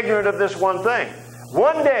not ignorant of this one thing.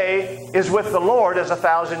 1 day is with the Lord as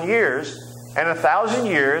 1,000 years, and 1,000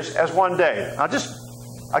 years as 1 day. Now just,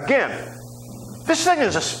 again,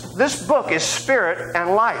 this book is spirit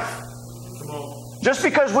and life. Just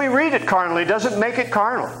because we read it carnally doesn't make it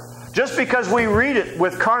carnal. Just because we read it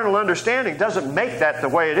with carnal understanding doesn't make that the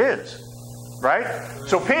way it is. Right?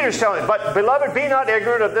 So Peter's telling, but beloved, be not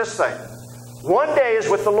ignorant of this thing. 1 day is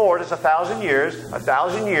with the Lord as 1,000 years,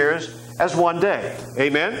 1,000 years as 1 day.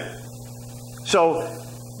 Amen? So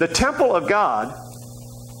the temple of God,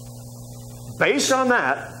 based on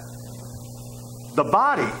that, the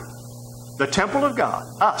body, the temple of God,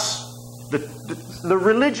 us, the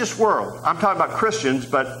religious world. I'm talking about Christians,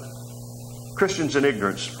 but Christians in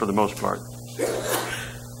ignorance for the most part.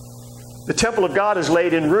 The temple of God is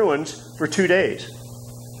laid in ruins for 2 days.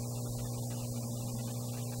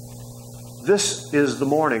 This is the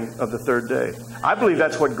morning of the third day. I believe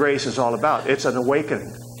that's what grace is all about. It's an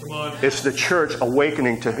awakening. Come on. It's the church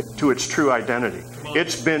awakening to its true identity.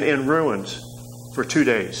 It's been in ruins for 2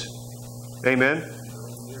 days. Amen?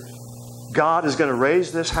 God is going to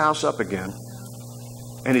raise this house up again,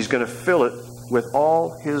 and He's going to fill it with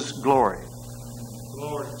all His glory,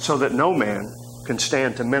 so that no man can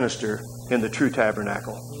stand to minister in the true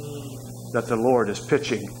tabernacle that the Lord is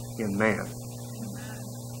pitching in man.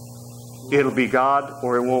 It'll be God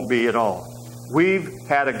or it won't be at all. We've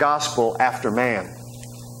had a gospel after man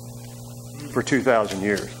for 2,000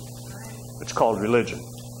 years. It's called religion.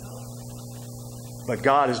 But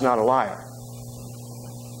God is not a liar.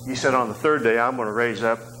 He said on the third day, I'm going to raise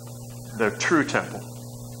up the true temple.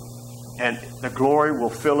 And the glory will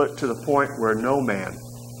fill it to the point where no man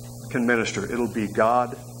can minister. It'll be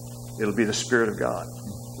God. It'll be the Spirit of God.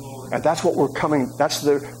 And that's what we're coming, that's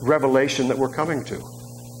the revelation that we're coming to.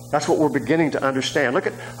 That's what we're beginning to understand. Look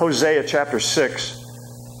at Hosea chapter 6,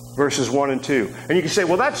 verses 1 and 2. And you can say,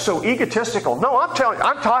 well, that's so egotistical. No, I'm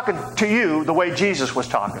talking to you the way Jesus was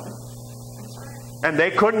talking. And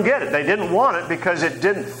they couldn't get it. They didn't want it because it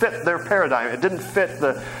didn't fit their paradigm. It didn't fit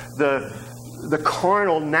the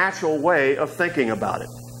carnal, natural way of thinking about it.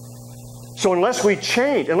 So unless we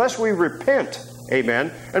change, unless we repent,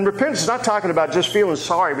 amen. And repentance is not talking about just feeling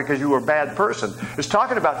sorry because you were a bad person. It's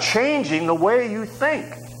talking about changing the way you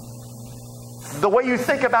think. The way you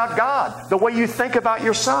think about God. The way you think about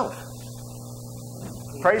yourself.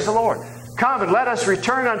 Praise the Lord. Come and let us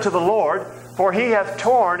return unto the Lord, for He hath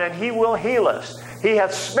torn and He will heal us. He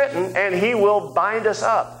hath smitten and He will bind us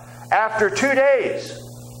up. After 2 days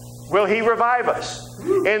will He revive us.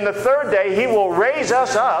 In the third day He will raise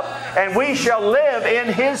us up, and we shall live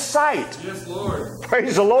in His sight. Yes, Lord.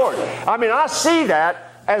 Praise the Lord. I mean, I see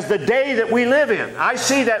that as the day that we live in. I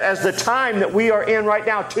see that as the time that we are in right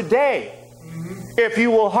now, today. If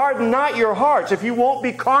you will harden not your hearts, if you won't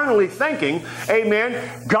be carnally thinking,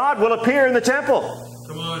 amen, God will appear in the temple.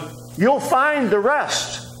 Come on. You'll find the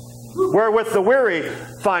rest wherewith the weary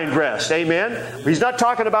find rest. Amen. He's not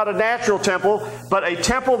talking about a natural temple, but a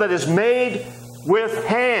temple that is made with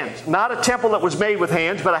hands. Not a temple that was made with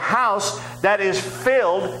hands, but a house that is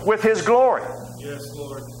filled with His glory. Yes,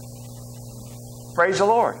 Lord. Praise the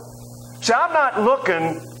Lord. See, I'm not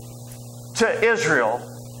looking to Israel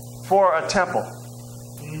for a temple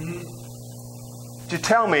to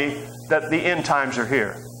tell me that the end times are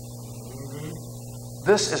here.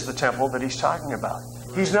 This is the temple that He's talking about.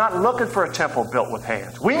 He's not looking for a temple built with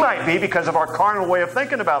hands. We might be because of our carnal way of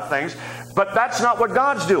thinking about things, but that's not what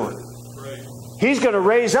God's doing. Right. He's going to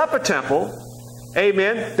raise up a temple,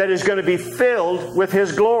 amen, that is going to be filled with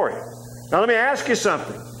His glory. Now let me ask you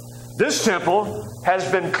something. This temple has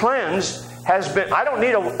been cleansed, I don't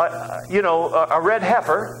need a red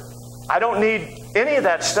heifer. I don't need any of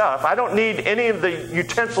that stuff. I don't need any of the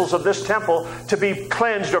utensils of this temple to be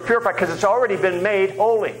cleansed or purified, because it's already been made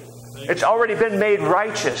holy. It's already been made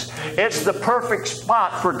righteous. It's the perfect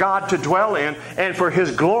spot for God to dwell in and for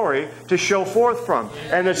His glory to show forth from.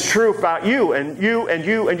 And it's true about you and you and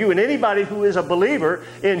you and you and anybody who is a believer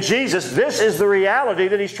in Jesus. This is the reality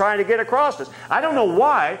that He's trying to get across us. I don't know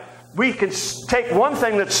why we can take one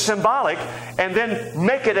thing that's symbolic and then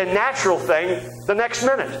make it a natural thing the next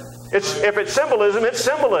minute. If it's symbolism, it's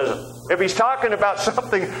symbolism. If He's talking about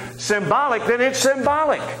something symbolic, then it's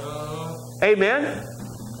symbolic. Amen?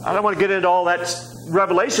 I don't want to get into all that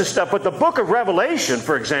Revelation stuff, but the book of Revelation,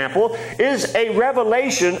 for example, is a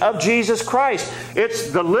revelation of Jesus Christ.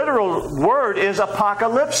 The literal word is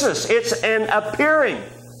apocalypsis. It's an appearing.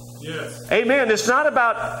 Yes. Amen. It's not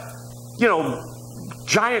about,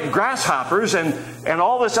 giant grasshoppers and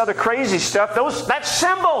all this other crazy stuff. That's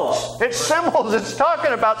symbols. It's symbols. It's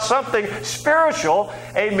talking about something spiritual.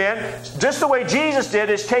 Amen. Just the way Jesus did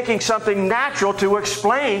is taking something natural to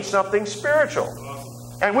explain something spiritual.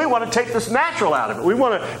 And we want to take this natural out of it. We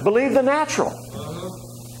want to believe the natural.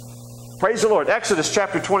 Praise the Lord. Exodus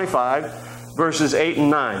chapter 25, verses 8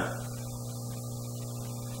 and 9.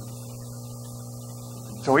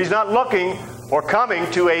 So he's not looking or coming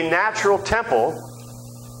to a natural temple,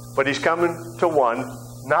 but he's coming to one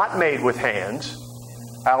not made with hands.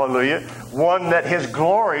 Hallelujah. One that his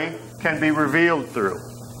glory can be revealed through.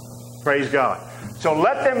 Praise God. So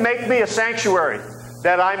let them make me a sanctuary,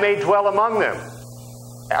 that I may dwell among them,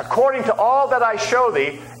 according to all that I show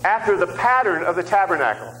thee, after the pattern of the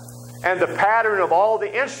tabernacle, and the pattern of all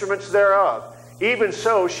the instruments thereof. Even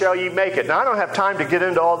so shall ye make it. Now, I don't have time to get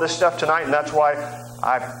into all this stuff tonight, and that's why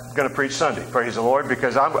I'm going to preach Sunday. Praise the Lord,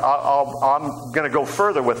 because I'm going to go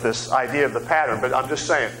further with this idea of the pattern, but I'm just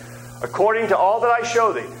saying, according to all that I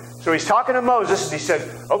show thee. So he's talking to Moses, and he said,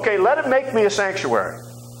 okay, let him make me a sanctuary,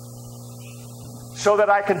 so that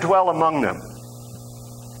I can dwell among them.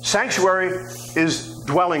 Sanctuary is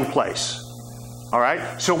dwelling place. All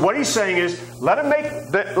right? So what he's saying is, let him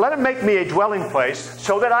make me a dwelling place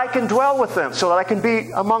so that I can dwell with them, so that I can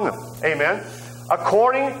be among them. Amen?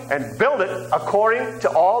 And build it according to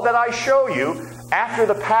all that I show you, after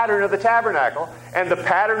the pattern of the tabernacle, and the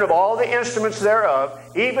pattern of all the instruments thereof,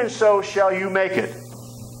 even so shall you make it.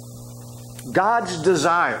 God's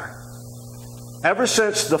desire, ever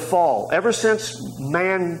since the fall, ever since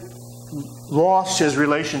man lost his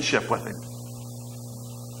relationship with him.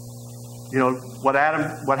 You know, what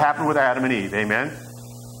happened with Adam and Eve, amen?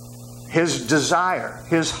 His desire,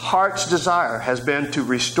 his heart's desire has been to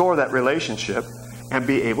restore that relationship and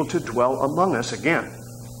be able to dwell among us again.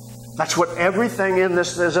 That's what everything in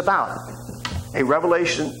this is about. A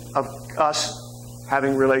revelation of us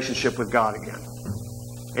having relationship with God again.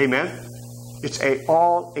 Amen? It's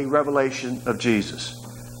all a revelation of Jesus.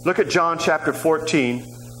 Look at John chapter 14,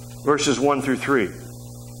 verses 1 through 3.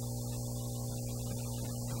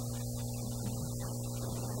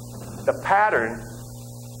 The pattern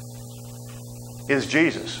is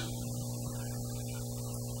Jesus.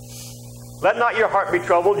 Let not your heart be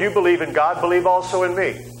troubled. You believe in God, believe also in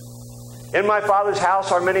me. In my Father's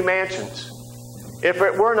house are many mansions. If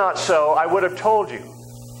it were not so, I would have told you.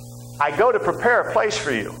 I go to prepare a place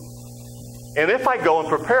for you. And if I go and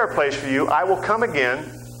prepare a place for you, I will come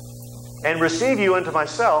again and receive you unto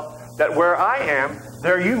myself, that where I am,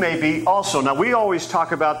 there you may be also. Now, we always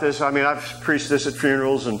talk about this. I mean, I've preached this at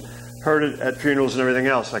funerals and heard it at funerals and everything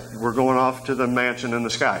else. Like, we're going off to the mansion in the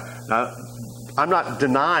sky. Now, I'm not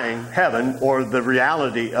denying heaven or the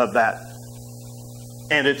reality of that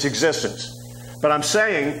and its existence. But I'm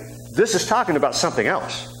saying this is talking about something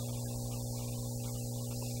else.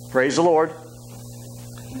 Praise the Lord.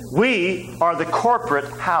 We are the corporate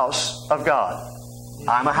house of God.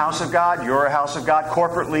 I'm a house of God. You're a house of God.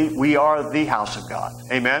 Corporately, we are the house of God.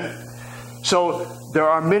 Amen? So there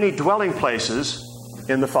are many dwelling places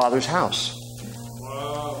in the Father's house.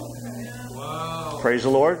 Wow. Wow. Praise the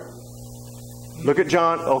Lord. Look at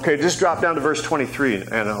John. Okay, just drop down to verse 23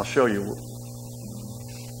 and I'll show you.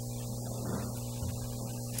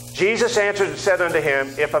 Jesus answered and said unto him,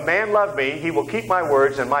 If a man love me, he will keep my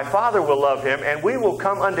words, and my Father will love him, and we will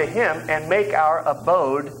come unto him and make our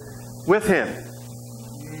abode with him.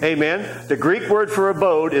 Amen. The Greek word for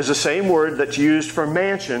abode is the same word that's used for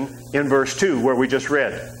mansion in verse 2, where we just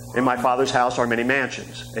read. In my Father's house are many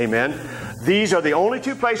mansions. Amen. These are the only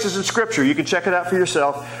two places in Scripture, you can check it out for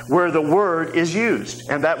yourself, where the word is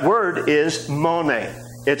used. And that word is mone.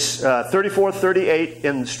 It's 3438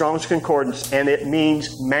 in Strong's Concordance, and it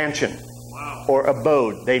means mansion or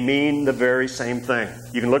abode. They mean the very same thing.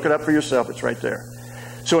 You can look it up for yourself. It's right there.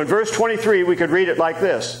 So in verse 23, we could read it like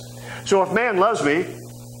this. So if man loves me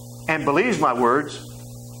and believes my words,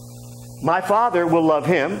 my Father will love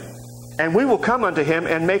him, and we will come unto him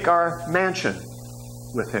and make our mansion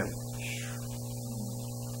with him.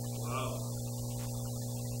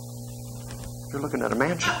 You're looking at a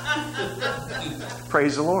mansion.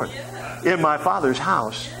 Praise the Lord. In my Father's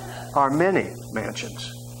house are many mansions.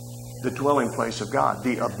 The dwelling place of God,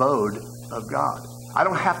 the abode of God. I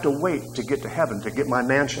don't have to wait to get to heaven to get my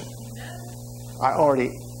mansion. I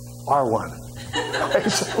already are one.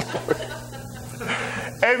 Praise the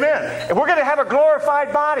Lord. Amen. And we're going to have a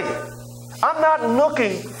glorified body. I'm not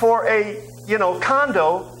looking for a,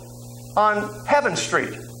 condo on Heaven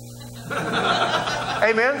Street.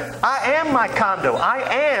 Amen. I am my condo. I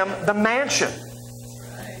am the mansion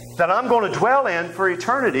that I'm going to dwell in for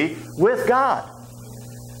eternity with God.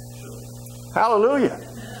 Hallelujah.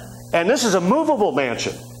 And this is a movable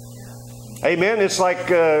mansion. Amen. It's like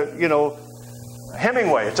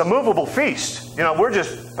Hemingway. It's a movable feast. We're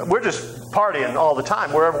just partying all the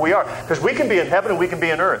time wherever we are, because we can be in heaven and we can be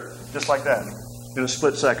in earth just like that. in a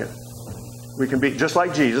split second. We can be, just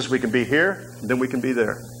like Jesus, we can be here, and then we can be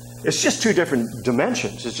there. It's just two different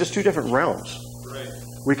dimensions. It's just two different realms. Right.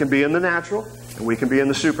 We can be in the natural, and we can be in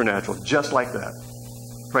the supernatural, just like that.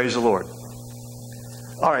 Praise the Lord.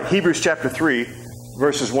 All right, Hebrews chapter 3,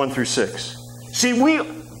 verses 1 through 6. See,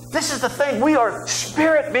 this is the thing. We are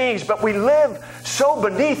spirit beings, but we live so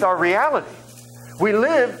beneath our reality. We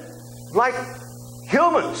live like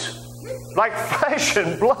humans, like flesh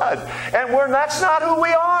and blood. And that's not who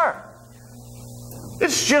we are.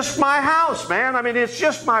 It's just my house, man. I mean, it's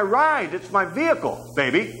just my ride. It's my vehicle,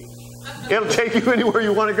 baby. It'll take you anywhere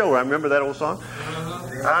you want to go. I remember that old song?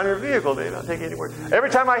 On your vehicle, baby. I'll take you anywhere. Every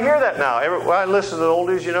time I hear that now, when I listen to the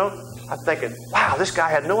oldies, you know, I'm thinking, wow, this guy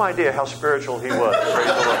had no idea how spiritual he was. Praise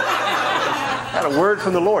the Lord. Had a word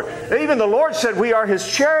from the Lord. And even the Lord said we are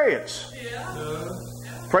His chariots.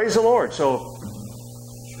 Praise the Lord. So,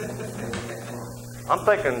 I'm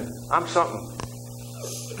thinking I'm something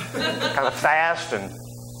kind of fast and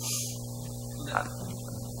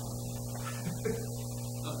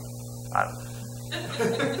I don't know.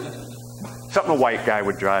 Something a white guy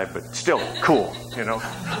would drive, but still cool, you know.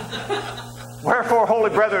 Wherefore, holy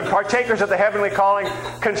brethren, partakers of the heavenly calling,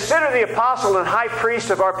 consider the apostle and high priest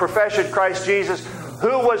of our profession, Christ Jesus,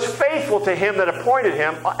 who was faithful to him that appointed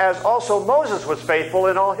him, as also Moses was faithful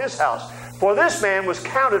in all his house. For this man was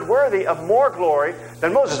counted worthy of more glory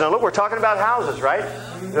than Moses. Now look, we're talking about houses, right?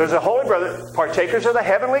 There's a holy brother, partakers of the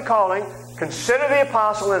heavenly calling, consider the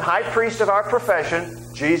apostle and high priest of our profession,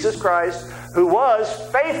 Jesus Christ, who was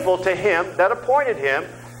faithful to him that appointed him,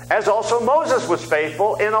 as also Moses was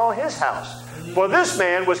faithful in all his house. For this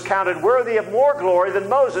man was counted worthy of more glory than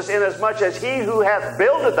Moses, inasmuch as he who hath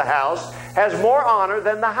builded the house has more honor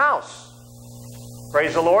than the house.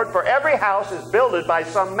 Praise the Lord. For every house is builded by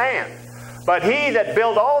some man, but he that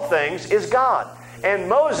built all things is God. And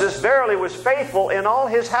Moses verily was faithful in all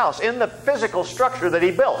his house, in the physical structure that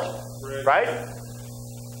he built. Right?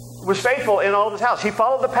 Was faithful in all of his house. He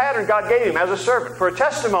followed the pattern God gave him as a servant for a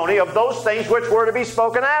testimony of those things which were to be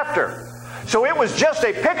spoken after. So it was just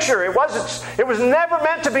a picture. It was never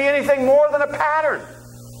meant to be anything more than a pattern.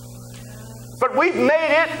 But we've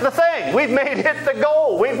made it the thing. We've made it the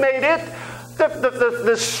goal. We've made it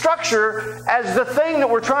the structure as the thing that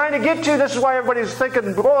we're trying to get to. This is why everybody's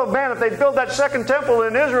thinking, oh man, if they build that second temple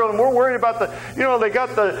in Israel and we're worried about they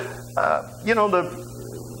got the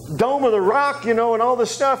Dome of the Rock, and all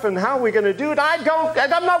this stuff, and how are we going to do it? I'm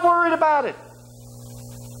not worried about it.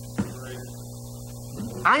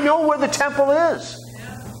 I know where the temple is.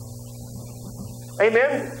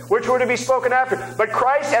 Amen? Which were to be spoken after. But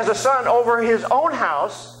Christ as a son over his own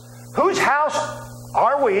house, whose house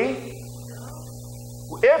are we?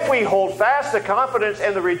 If we hold fast the confidence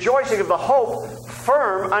and the rejoicing of the hope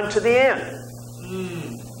firm unto the end.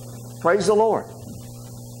 Praise the Lord.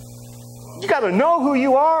 You got to know who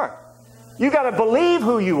you are. You got to believe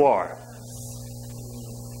who you are.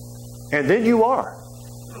 And then you are.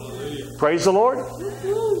 Praise the Lord.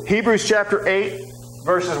 Hebrews chapter 8,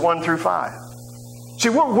 verses 1 through 5. See,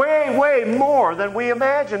 we're way, way more than we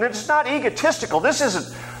imagine. It's not egotistical. This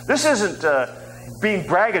isn't being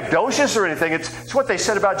braggadocious or anything. It's what they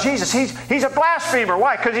said about Jesus. He's a blasphemer.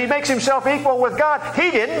 Why? Because he makes himself equal with God. He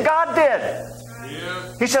didn't. God did.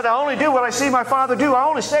 He said, I only do what I see my Father do. I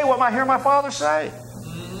only say what I hear my Father say.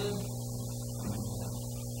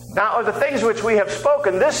 Now, of the things which we have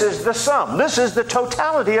spoken, this is the sum. This is the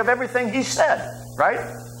totality of everything he said. Right?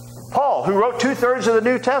 Paul, who wrote 2/3 of the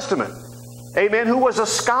New Testament. Amen. Who was a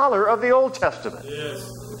scholar of the Old Testament. Yes.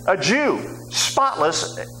 A Jew,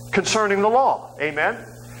 spotless concerning the law. Amen.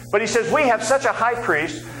 But he says, we have such a high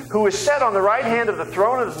priest who is set on the right hand of the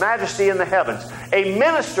throne of his majesty in the heavens, a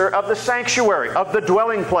minister of the sanctuary, of the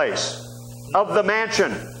dwelling place, of the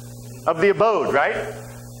mansion, of the abode, right?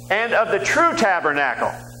 And of the true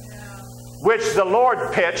tabernacle, which the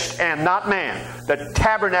Lord pitched and not man. The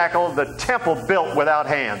tabernacle, the temple built without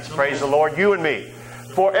hands. Praise the Lord, you and me.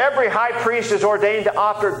 For every high priest is ordained to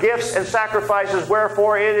offer gifts and sacrifices,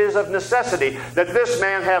 wherefore it is of necessity that this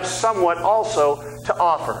man have somewhat also to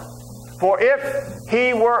offer. For if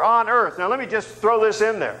he were on earth, now let me just throw this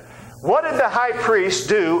in there. What did the high priest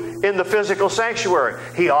do in the physical sanctuary?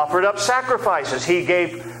 He offered up sacrifices. He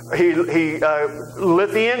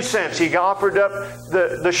lit the incense. He offered up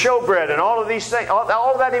the showbread and all of these things.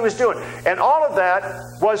 All of that he was doing. And all of that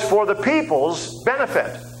was for the people's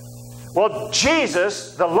benefit. Well,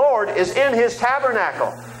 Jesus, the Lord, is in his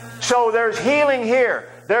tabernacle. So there's healing here.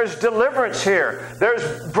 There's deliverance here. There's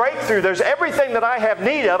breakthrough. There's everything that I have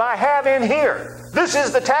need of, I have in here. This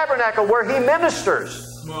is the tabernacle where he ministers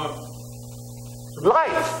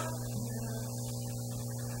life.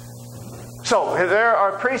 So there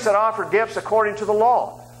are priests that offer gifts according to the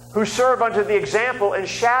law, who serve unto the example and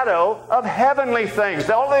shadow of heavenly things.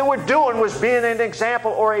 All they were doing was being an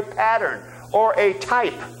example or a pattern or a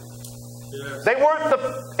type. Yes. They weren't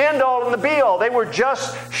the end-all and the be-all. They were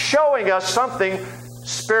just showing us something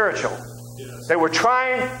spiritual. Yes. They were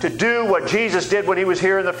trying to do what Jesus did when He was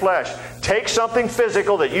here in the flesh. Take something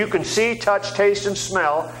physical that you can see, touch, taste, and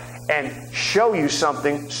smell, and show you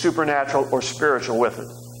something supernatural or spiritual with it.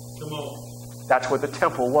 Come on. That's what the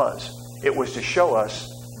temple was. It was to show us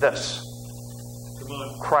this. Come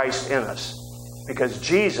on. Christ in us. Because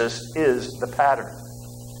Jesus is the pattern.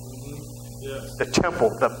 Yes. The temple,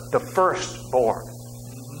 the firstborn.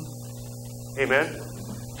 Amen?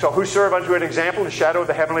 So who serve unto an example, the shadow of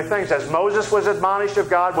the heavenly things? As Moses was admonished of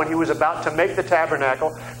God when he was about to make the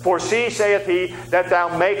tabernacle, for see, saith he, that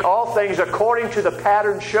thou make all things according to the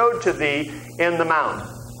pattern showed to thee in the mount.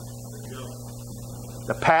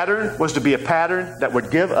 The pattern was to be a pattern that would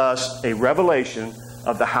give us a revelation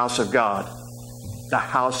of the house of God. The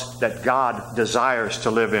house that God desires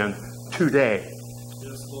to live in today.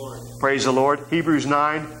 Yes, Lord. Praise the Lord. Hebrews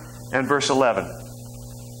 9 and verse 11.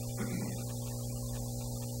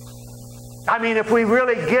 I mean, if we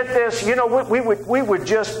really get this, you know, we would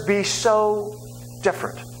just be so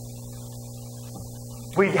different.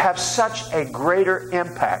 We'd have such a greater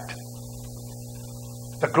impact.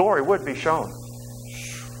 The glory would be shown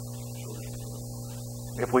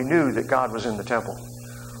if we knew that God was in the temple.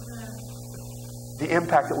 The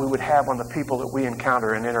impact that we would have on the people that we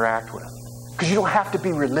encounter and interact with. Because you don't have to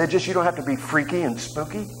be religious. You don't have to be freaky and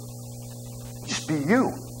spooky. Just be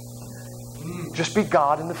you. Just be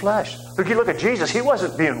God in the flesh. Look, you look at Jesus. He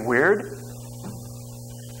wasn't being weird.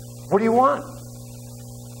 What do you want?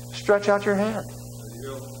 Stretch out your hand. There you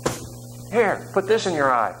go. Here, put this in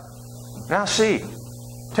your eye. Now see.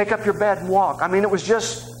 Take up your bed and walk. I mean, it was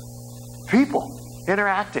just people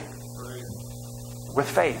interacting Right. with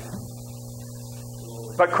faith.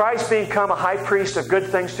 But Christ being come a high priest of good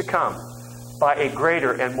things to come by a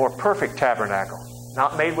greater and more perfect tabernacle,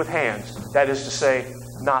 not made with hands. That is to say,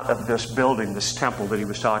 not of this building, this temple that he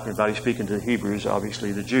was talking about. He's speaking to the Hebrews,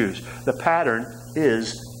 obviously the Jews. The pattern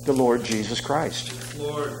is the Lord Jesus Christ.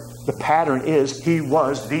 Lord. The pattern is He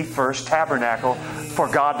was the first tabernacle for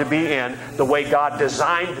God to be in, the way God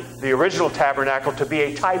designed the original tabernacle to be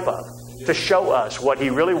a type of, to show us what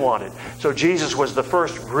He really wanted. So Jesus was the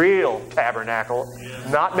first real tabernacle,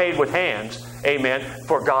 not made with hands, amen,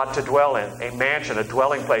 for God to dwell in. A mansion, a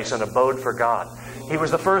dwelling place, an abode for God. He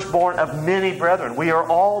was the firstborn of many brethren. We are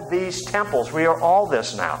all these temples. We are all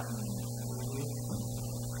this now.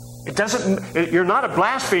 It doesn't. You're not a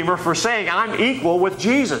blasphemer for saying I'm equal with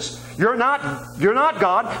Jesus. You're not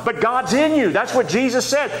God, but God's in you. That's what Jesus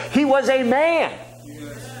said. He was a man.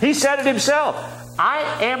 He said it Himself. I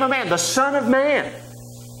am a man, the Son of Man,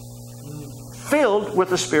 filled with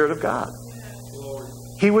the Spirit of God.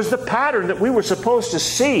 He was the pattern that we were supposed to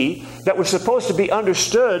see, that was supposed to be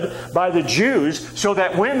understood by the Jews, so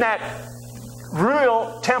that when that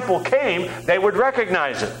real temple came, they would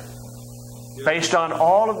recognize it. Based on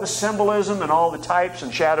all of the symbolism and all the types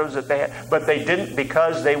and shadows that they had. But they didn't,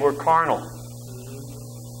 because they were carnal.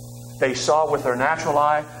 They saw with their natural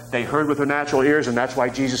eye, they heard with their natural ears, and that's why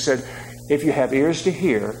Jesus said, if you have ears to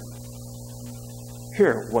hear,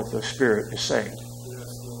 hear what the Spirit is saying.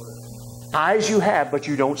 Eyes you have, but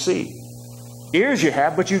you don't see. Ears you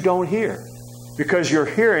have, but you don't hear. Because you're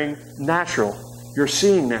hearing natural. You're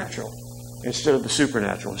seeing natural instead of the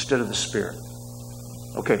supernatural, instead of the Spirit.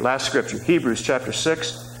 Okay, last scripture. Hebrews chapter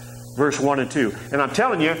 6, verse 1 and 2. And I'm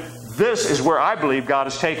telling you, this is where I believe God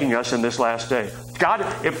is taking us in this last day. God,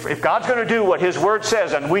 if God's going to do what His Word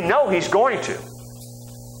says, and we know He's going to,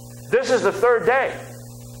 this is the third day.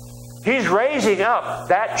 He's raising up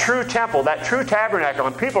that true temple, that true tabernacle,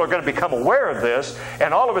 and people are going to become aware of this,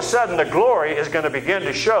 and all of a sudden the glory is going to begin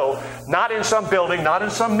to show, not in some building, not in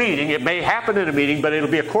some meeting. It may happen in a meeting, but it'll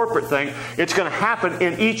be a corporate thing. It's going to happen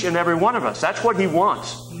in each and every one of us. That's what He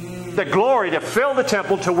wants. The glory to fill the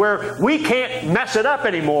temple to where we can't mess it up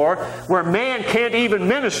anymore, where man can't even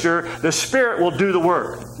minister. The Spirit will do the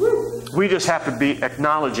work. We just have to be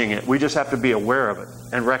acknowledging it. We just have to be aware of it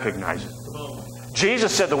and recognize it.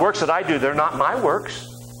 Jesus said, the works that I do, they're not my works,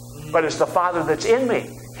 but it's the Father that's in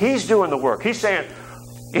me. He's doing the work. He's saying,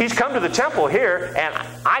 He's come to the temple here, and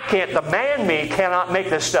I can't, the man me cannot make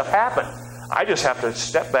this stuff happen. I just have to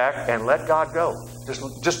step back and let God go.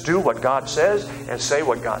 Just do what God says and say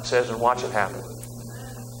what God says and watch it happen.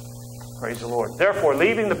 Praise the Lord. Therefore,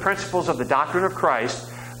 leaving the principles of the doctrine of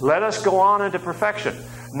Christ, let us go on into perfection,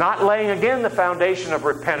 not laying again the foundation of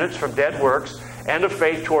repentance from dead works and of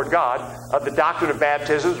faith toward God, of the doctrine of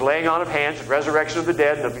baptisms, laying on of hands, and resurrection of the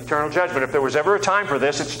dead, and of eternal judgment. If there was ever a time for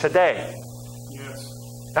this, it's today.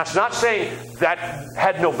 Yes. That's not saying that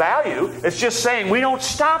had no value. It's just saying we don't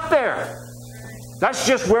stop there. That's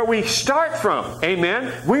just where we start from.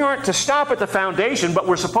 Amen? We aren't to stop at the foundation, but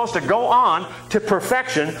we're supposed to go on to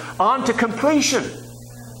perfection, on to completion.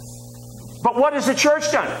 But what has the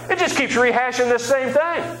church done? It just keeps rehashing the same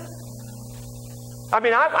thing. I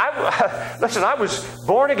mean, listen, I was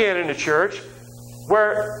born again in a church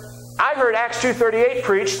where I heard Acts 2:38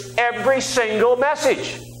 preached every single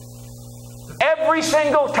message. Every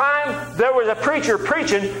single time there was a preacher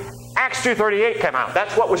preaching, Acts 2:38 came out.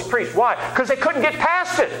 That's what was preached. Why? Because they couldn't get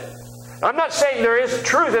past it. I'm not saying there is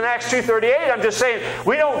truth in Acts 2:38. I'm just saying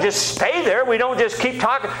we don't just stay there. We don't just keep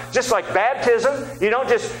talking. Just like baptism, you don't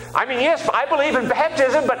just... I mean, yes, I believe in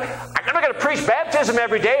baptism, but I'm not going to preach baptism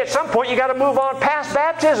every day. At some point, you got to move on past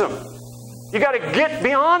baptism. You got to get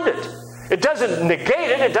beyond it. It doesn't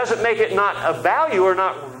negate it. It doesn't make it not of value or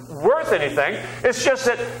not worth anything. It's just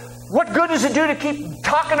that what good does it do to keep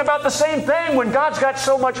talking about the same thing when God's got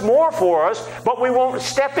so much more for us, but we won't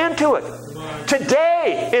step into it?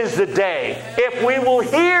 Today is the day. If we will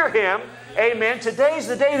hear Him, amen, today's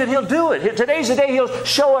the day that He'll do it. Today's the day He'll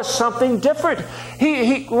show us something different.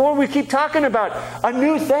 When we keep talking about a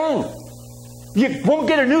new thing, you won't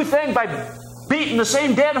get a new thing by beating the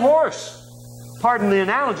same dead horse. Pardon the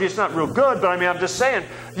analogy, it's not real good, but I mean, I'm just saying,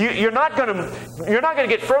 you're not going to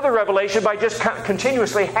get further revelation by just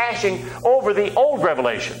continuously hashing over the old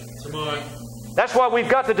revelation. Come on. That's why we've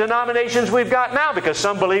got the denominations we've got now, because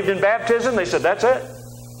some believed in baptism. They said, that's it.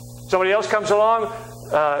 Somebody else comes along,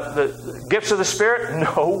 the gifts of the Spirit.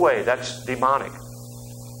 No way, that's demonic.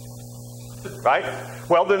 Right?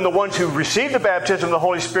 Well, then the ones who receive the baptism of the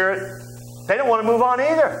Holy Spirit, they don't want to move on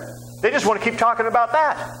either. They just want to keep talking about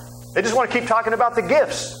that. They just want to keep talking about the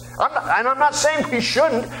gifts. I'm not saying we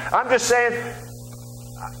shouldn't. I'm just saying,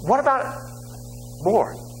 what about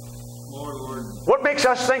more? More, Lord. What makes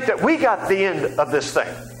us think that we got the end of this thing?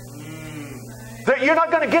 That you're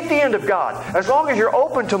not going to get the end of God. As long as you're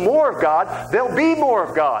open to more of God, there'll be more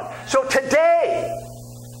of God. So today,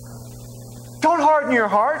 don't harden your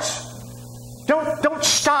hearts. Don't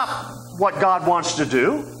stop what God wants to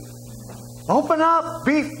do. Open up.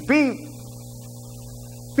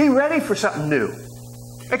 Be ready for something new.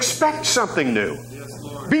 Expect something new. Yes,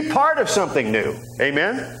 Lord. Be part of something new.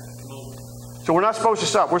 Amen? So we're not supposed to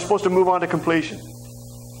stop. We're supposed to move on to completion.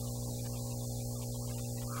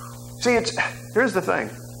 See, here's the thing.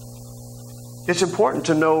 It's important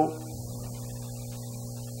to know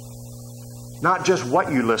not just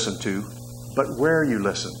what you listen to, but where you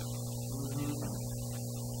listen.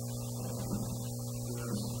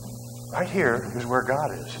 Right here is where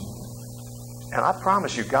God is. And I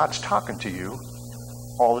promise you, God's talking to you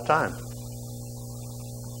all the time.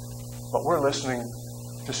 But we're listening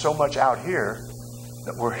to so much out here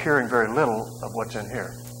that we're hearing very little of what's in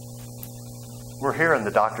here. We're hearing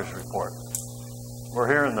the doctor's report. We're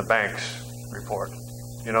hearing the bank's report.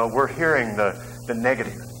 We're hearing the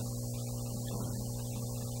negative.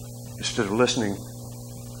 Instead of listening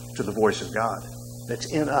to the voice of God that's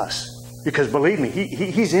in us. Because believe me,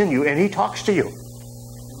 He's in you and He talks to you.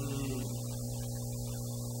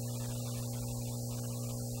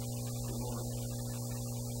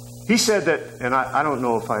 He said that, and I don't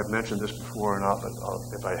know if I've mentioned this before or not, but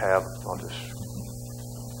if I have, I'll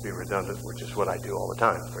just be redundant, which is what I do all the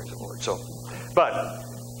time, praise the Lord. But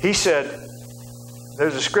he said,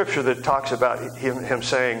 there's a scripture that talks about him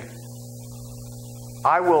saying,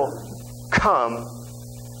 I will come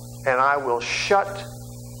and I will shut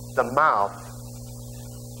the mouth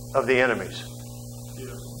of the enemies.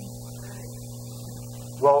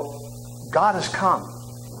 Well, God has come.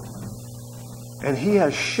 And He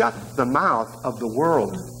has shut the mouth of the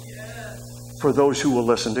world for those who will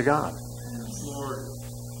listen to God.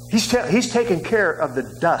 He's taken care of the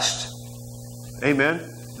dust. Amen.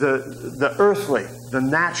 The earthly, the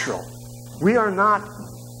natural. We are not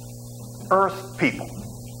earth people.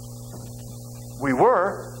 We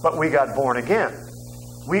were, but we got born again.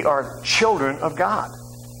 We are children of God.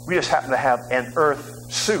 We just happen to have an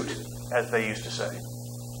earth suit, as they used to say.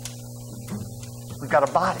 We've got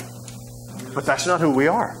a body. But that's not who we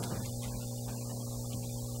are.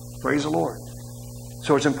 Praise the Lord.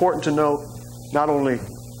 So it's important to know not only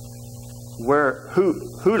who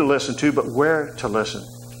to listen to, but where to listen.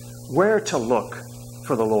 Where to look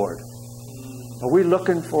for the Lord. Are we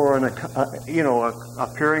looking for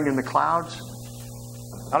appearing in the clouds?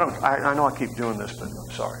 I know I keep doing this, but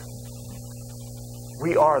I'm sorry.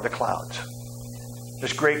 We are the clouds.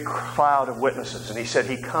 This great cloud of witnesses. And He said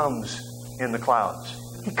He comes in the clouds.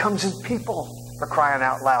 He comes in people, for crying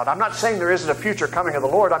out loud. I'm not saying there isn't a future coming of the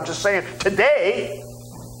Lord. I'm just saying today,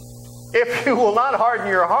 if you will not harden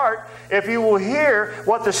your heart, if you will hear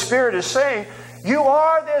what the Spirit is saying, you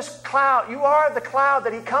are this cloud. You are the cloud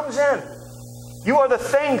that He comes in. You are the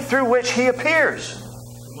thing through which He appears.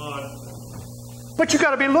 Come on. But you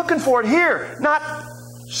got to be looking for it here, not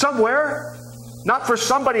somewhere, not for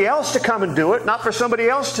somebody else to come and do it, not for somebody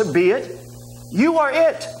else to be it. You are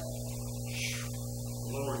it.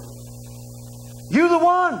 Lord. You the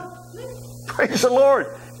one. Praise the Lord.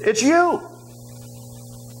 It's you.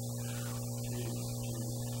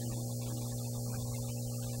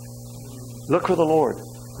 Look for the Lord.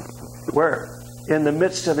 Where? In the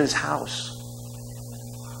midst of His house,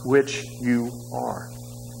 which you are.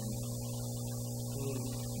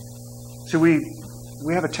 See,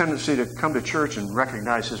 we have a tendency to come to church and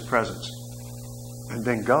recognize His presence and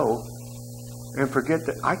then go and forget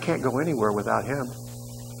that I can't go anywhere without Him.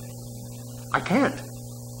 I can't.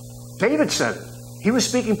 David said it. He was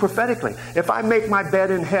speaking prophetically. If I make my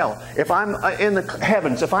bed in hell, if I'm in the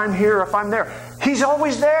heavens, if I'm here, if I'm there, He's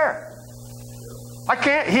always there. I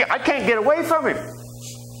can't get away from Him.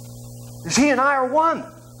 Because He and I are one.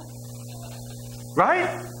 Right?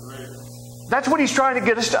 That's what He's trying to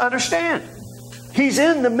get us to understand. He's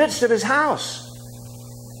in the midst of His house.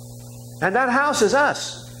 And that house is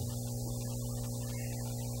us.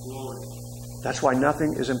 That's why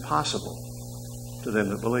nothing is impossible to them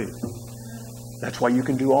that believe. That's why you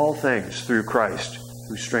can do all things through Christ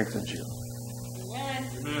who strengthens you.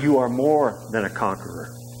 Amen. You are more than a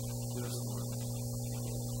conqueror.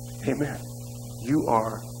 Amen. You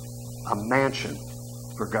are a mansion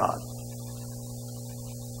for God.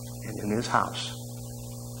 And in His house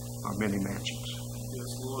are many mansions.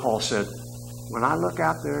 Paul said, when I look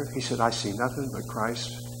out there, he said, I see nothing but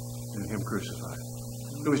Christ and Him crucified.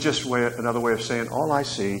 It was just another way of saying, all I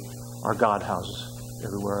see are God houses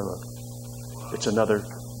everywhere I look. It's another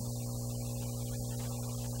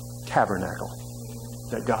tabernacle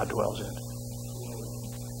that God dwells in.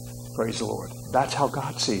 Praise the Lord. That's how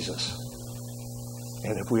God sees us.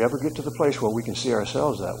 And if we ever get to the place where we can see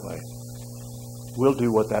ourselves that way, we'll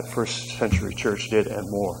do what that first century church did and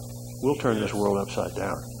more. We'll turn this world upside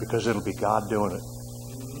down because it'll be God doing it.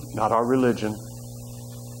 Not our religion,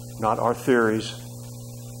 not our theories,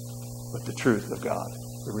 but the truth of God,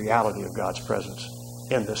 the reality of God's presence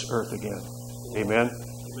in this earth again. Amen?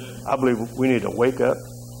 I believe we need to wake up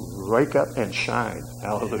and shine.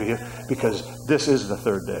 Hallelujah. Because this is the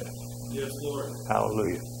third day. Yes, Lord.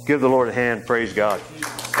 Hallelujah. Give the Lord a hand. Praise God.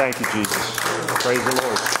 Thank you, Jesus. Praise the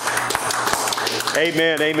Lord.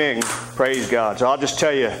 Amen. Amen. Praise God. So I'll just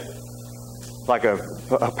tell you, like a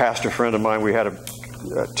pastor friend of mine, we had a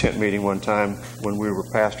tent meeting one time when we were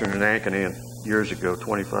pastoring in Ankeny years ago,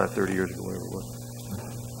 25, 30 years ago, whatever it was.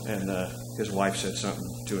 And his wife said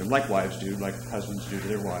something to him, like wives do, like husbands do to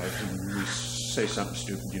their wives. And we say something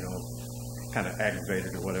stupid, kind of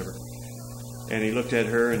aggravated or whatever. And he looked at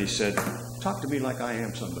her and he said, talk to me like I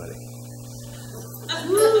am somebody.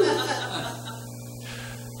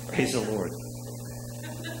 Praise the Lord.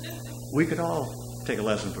 We could all take a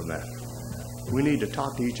lesson from that. We need to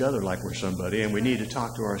talk to each other like we're somebody, and we need to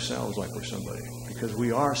talk to ourselves like we're somebody, because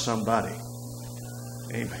we are somebody.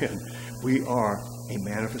 Amen. We are a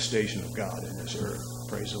manifestation of God in this earth.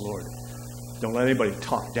 Praise the Lord. Don't let anybody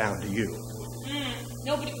talk down to you.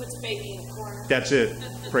 Nobody puts a baby in a corner. That's it.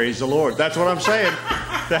 Praise the Lord. That's what I'm saying.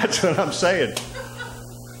 That's what I'm saying.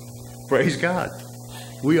 Praise God.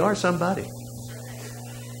 We are somebody.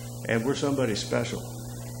 And we're somebody special.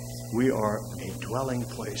 We are a dwelling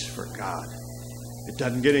place for God. It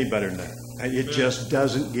doesn't get any better than that. It just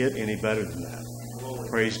doesn't get any better than that.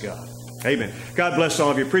 Praise God. Amen. God bless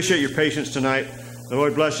all of you. Appreciate your patience tonight. The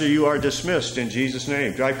Lord bless you. You are dismissed in Jesus'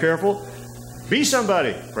 name. Drive careful. Be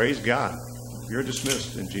somebody. Praise God. You're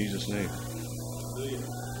dismissed in Jesus' name.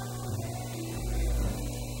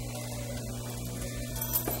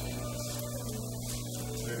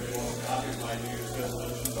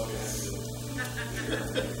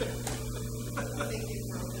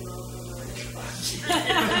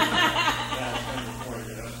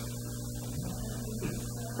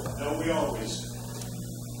 No, we always.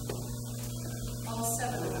 All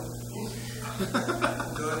 7 of them.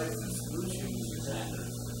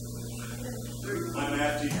 My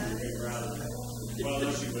math teacher would be proud of me. Well, no,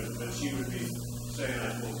 she wouldn't, but she would be saying I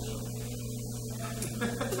told so.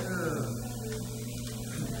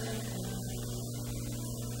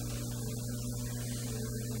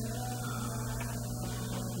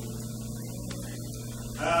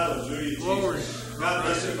 Hallelujah, Jesus. God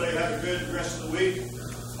bless everybody. Have a good rest of the week.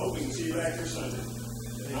 Hope we can see you back here Sunday.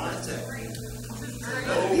 All right. This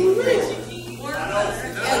is great.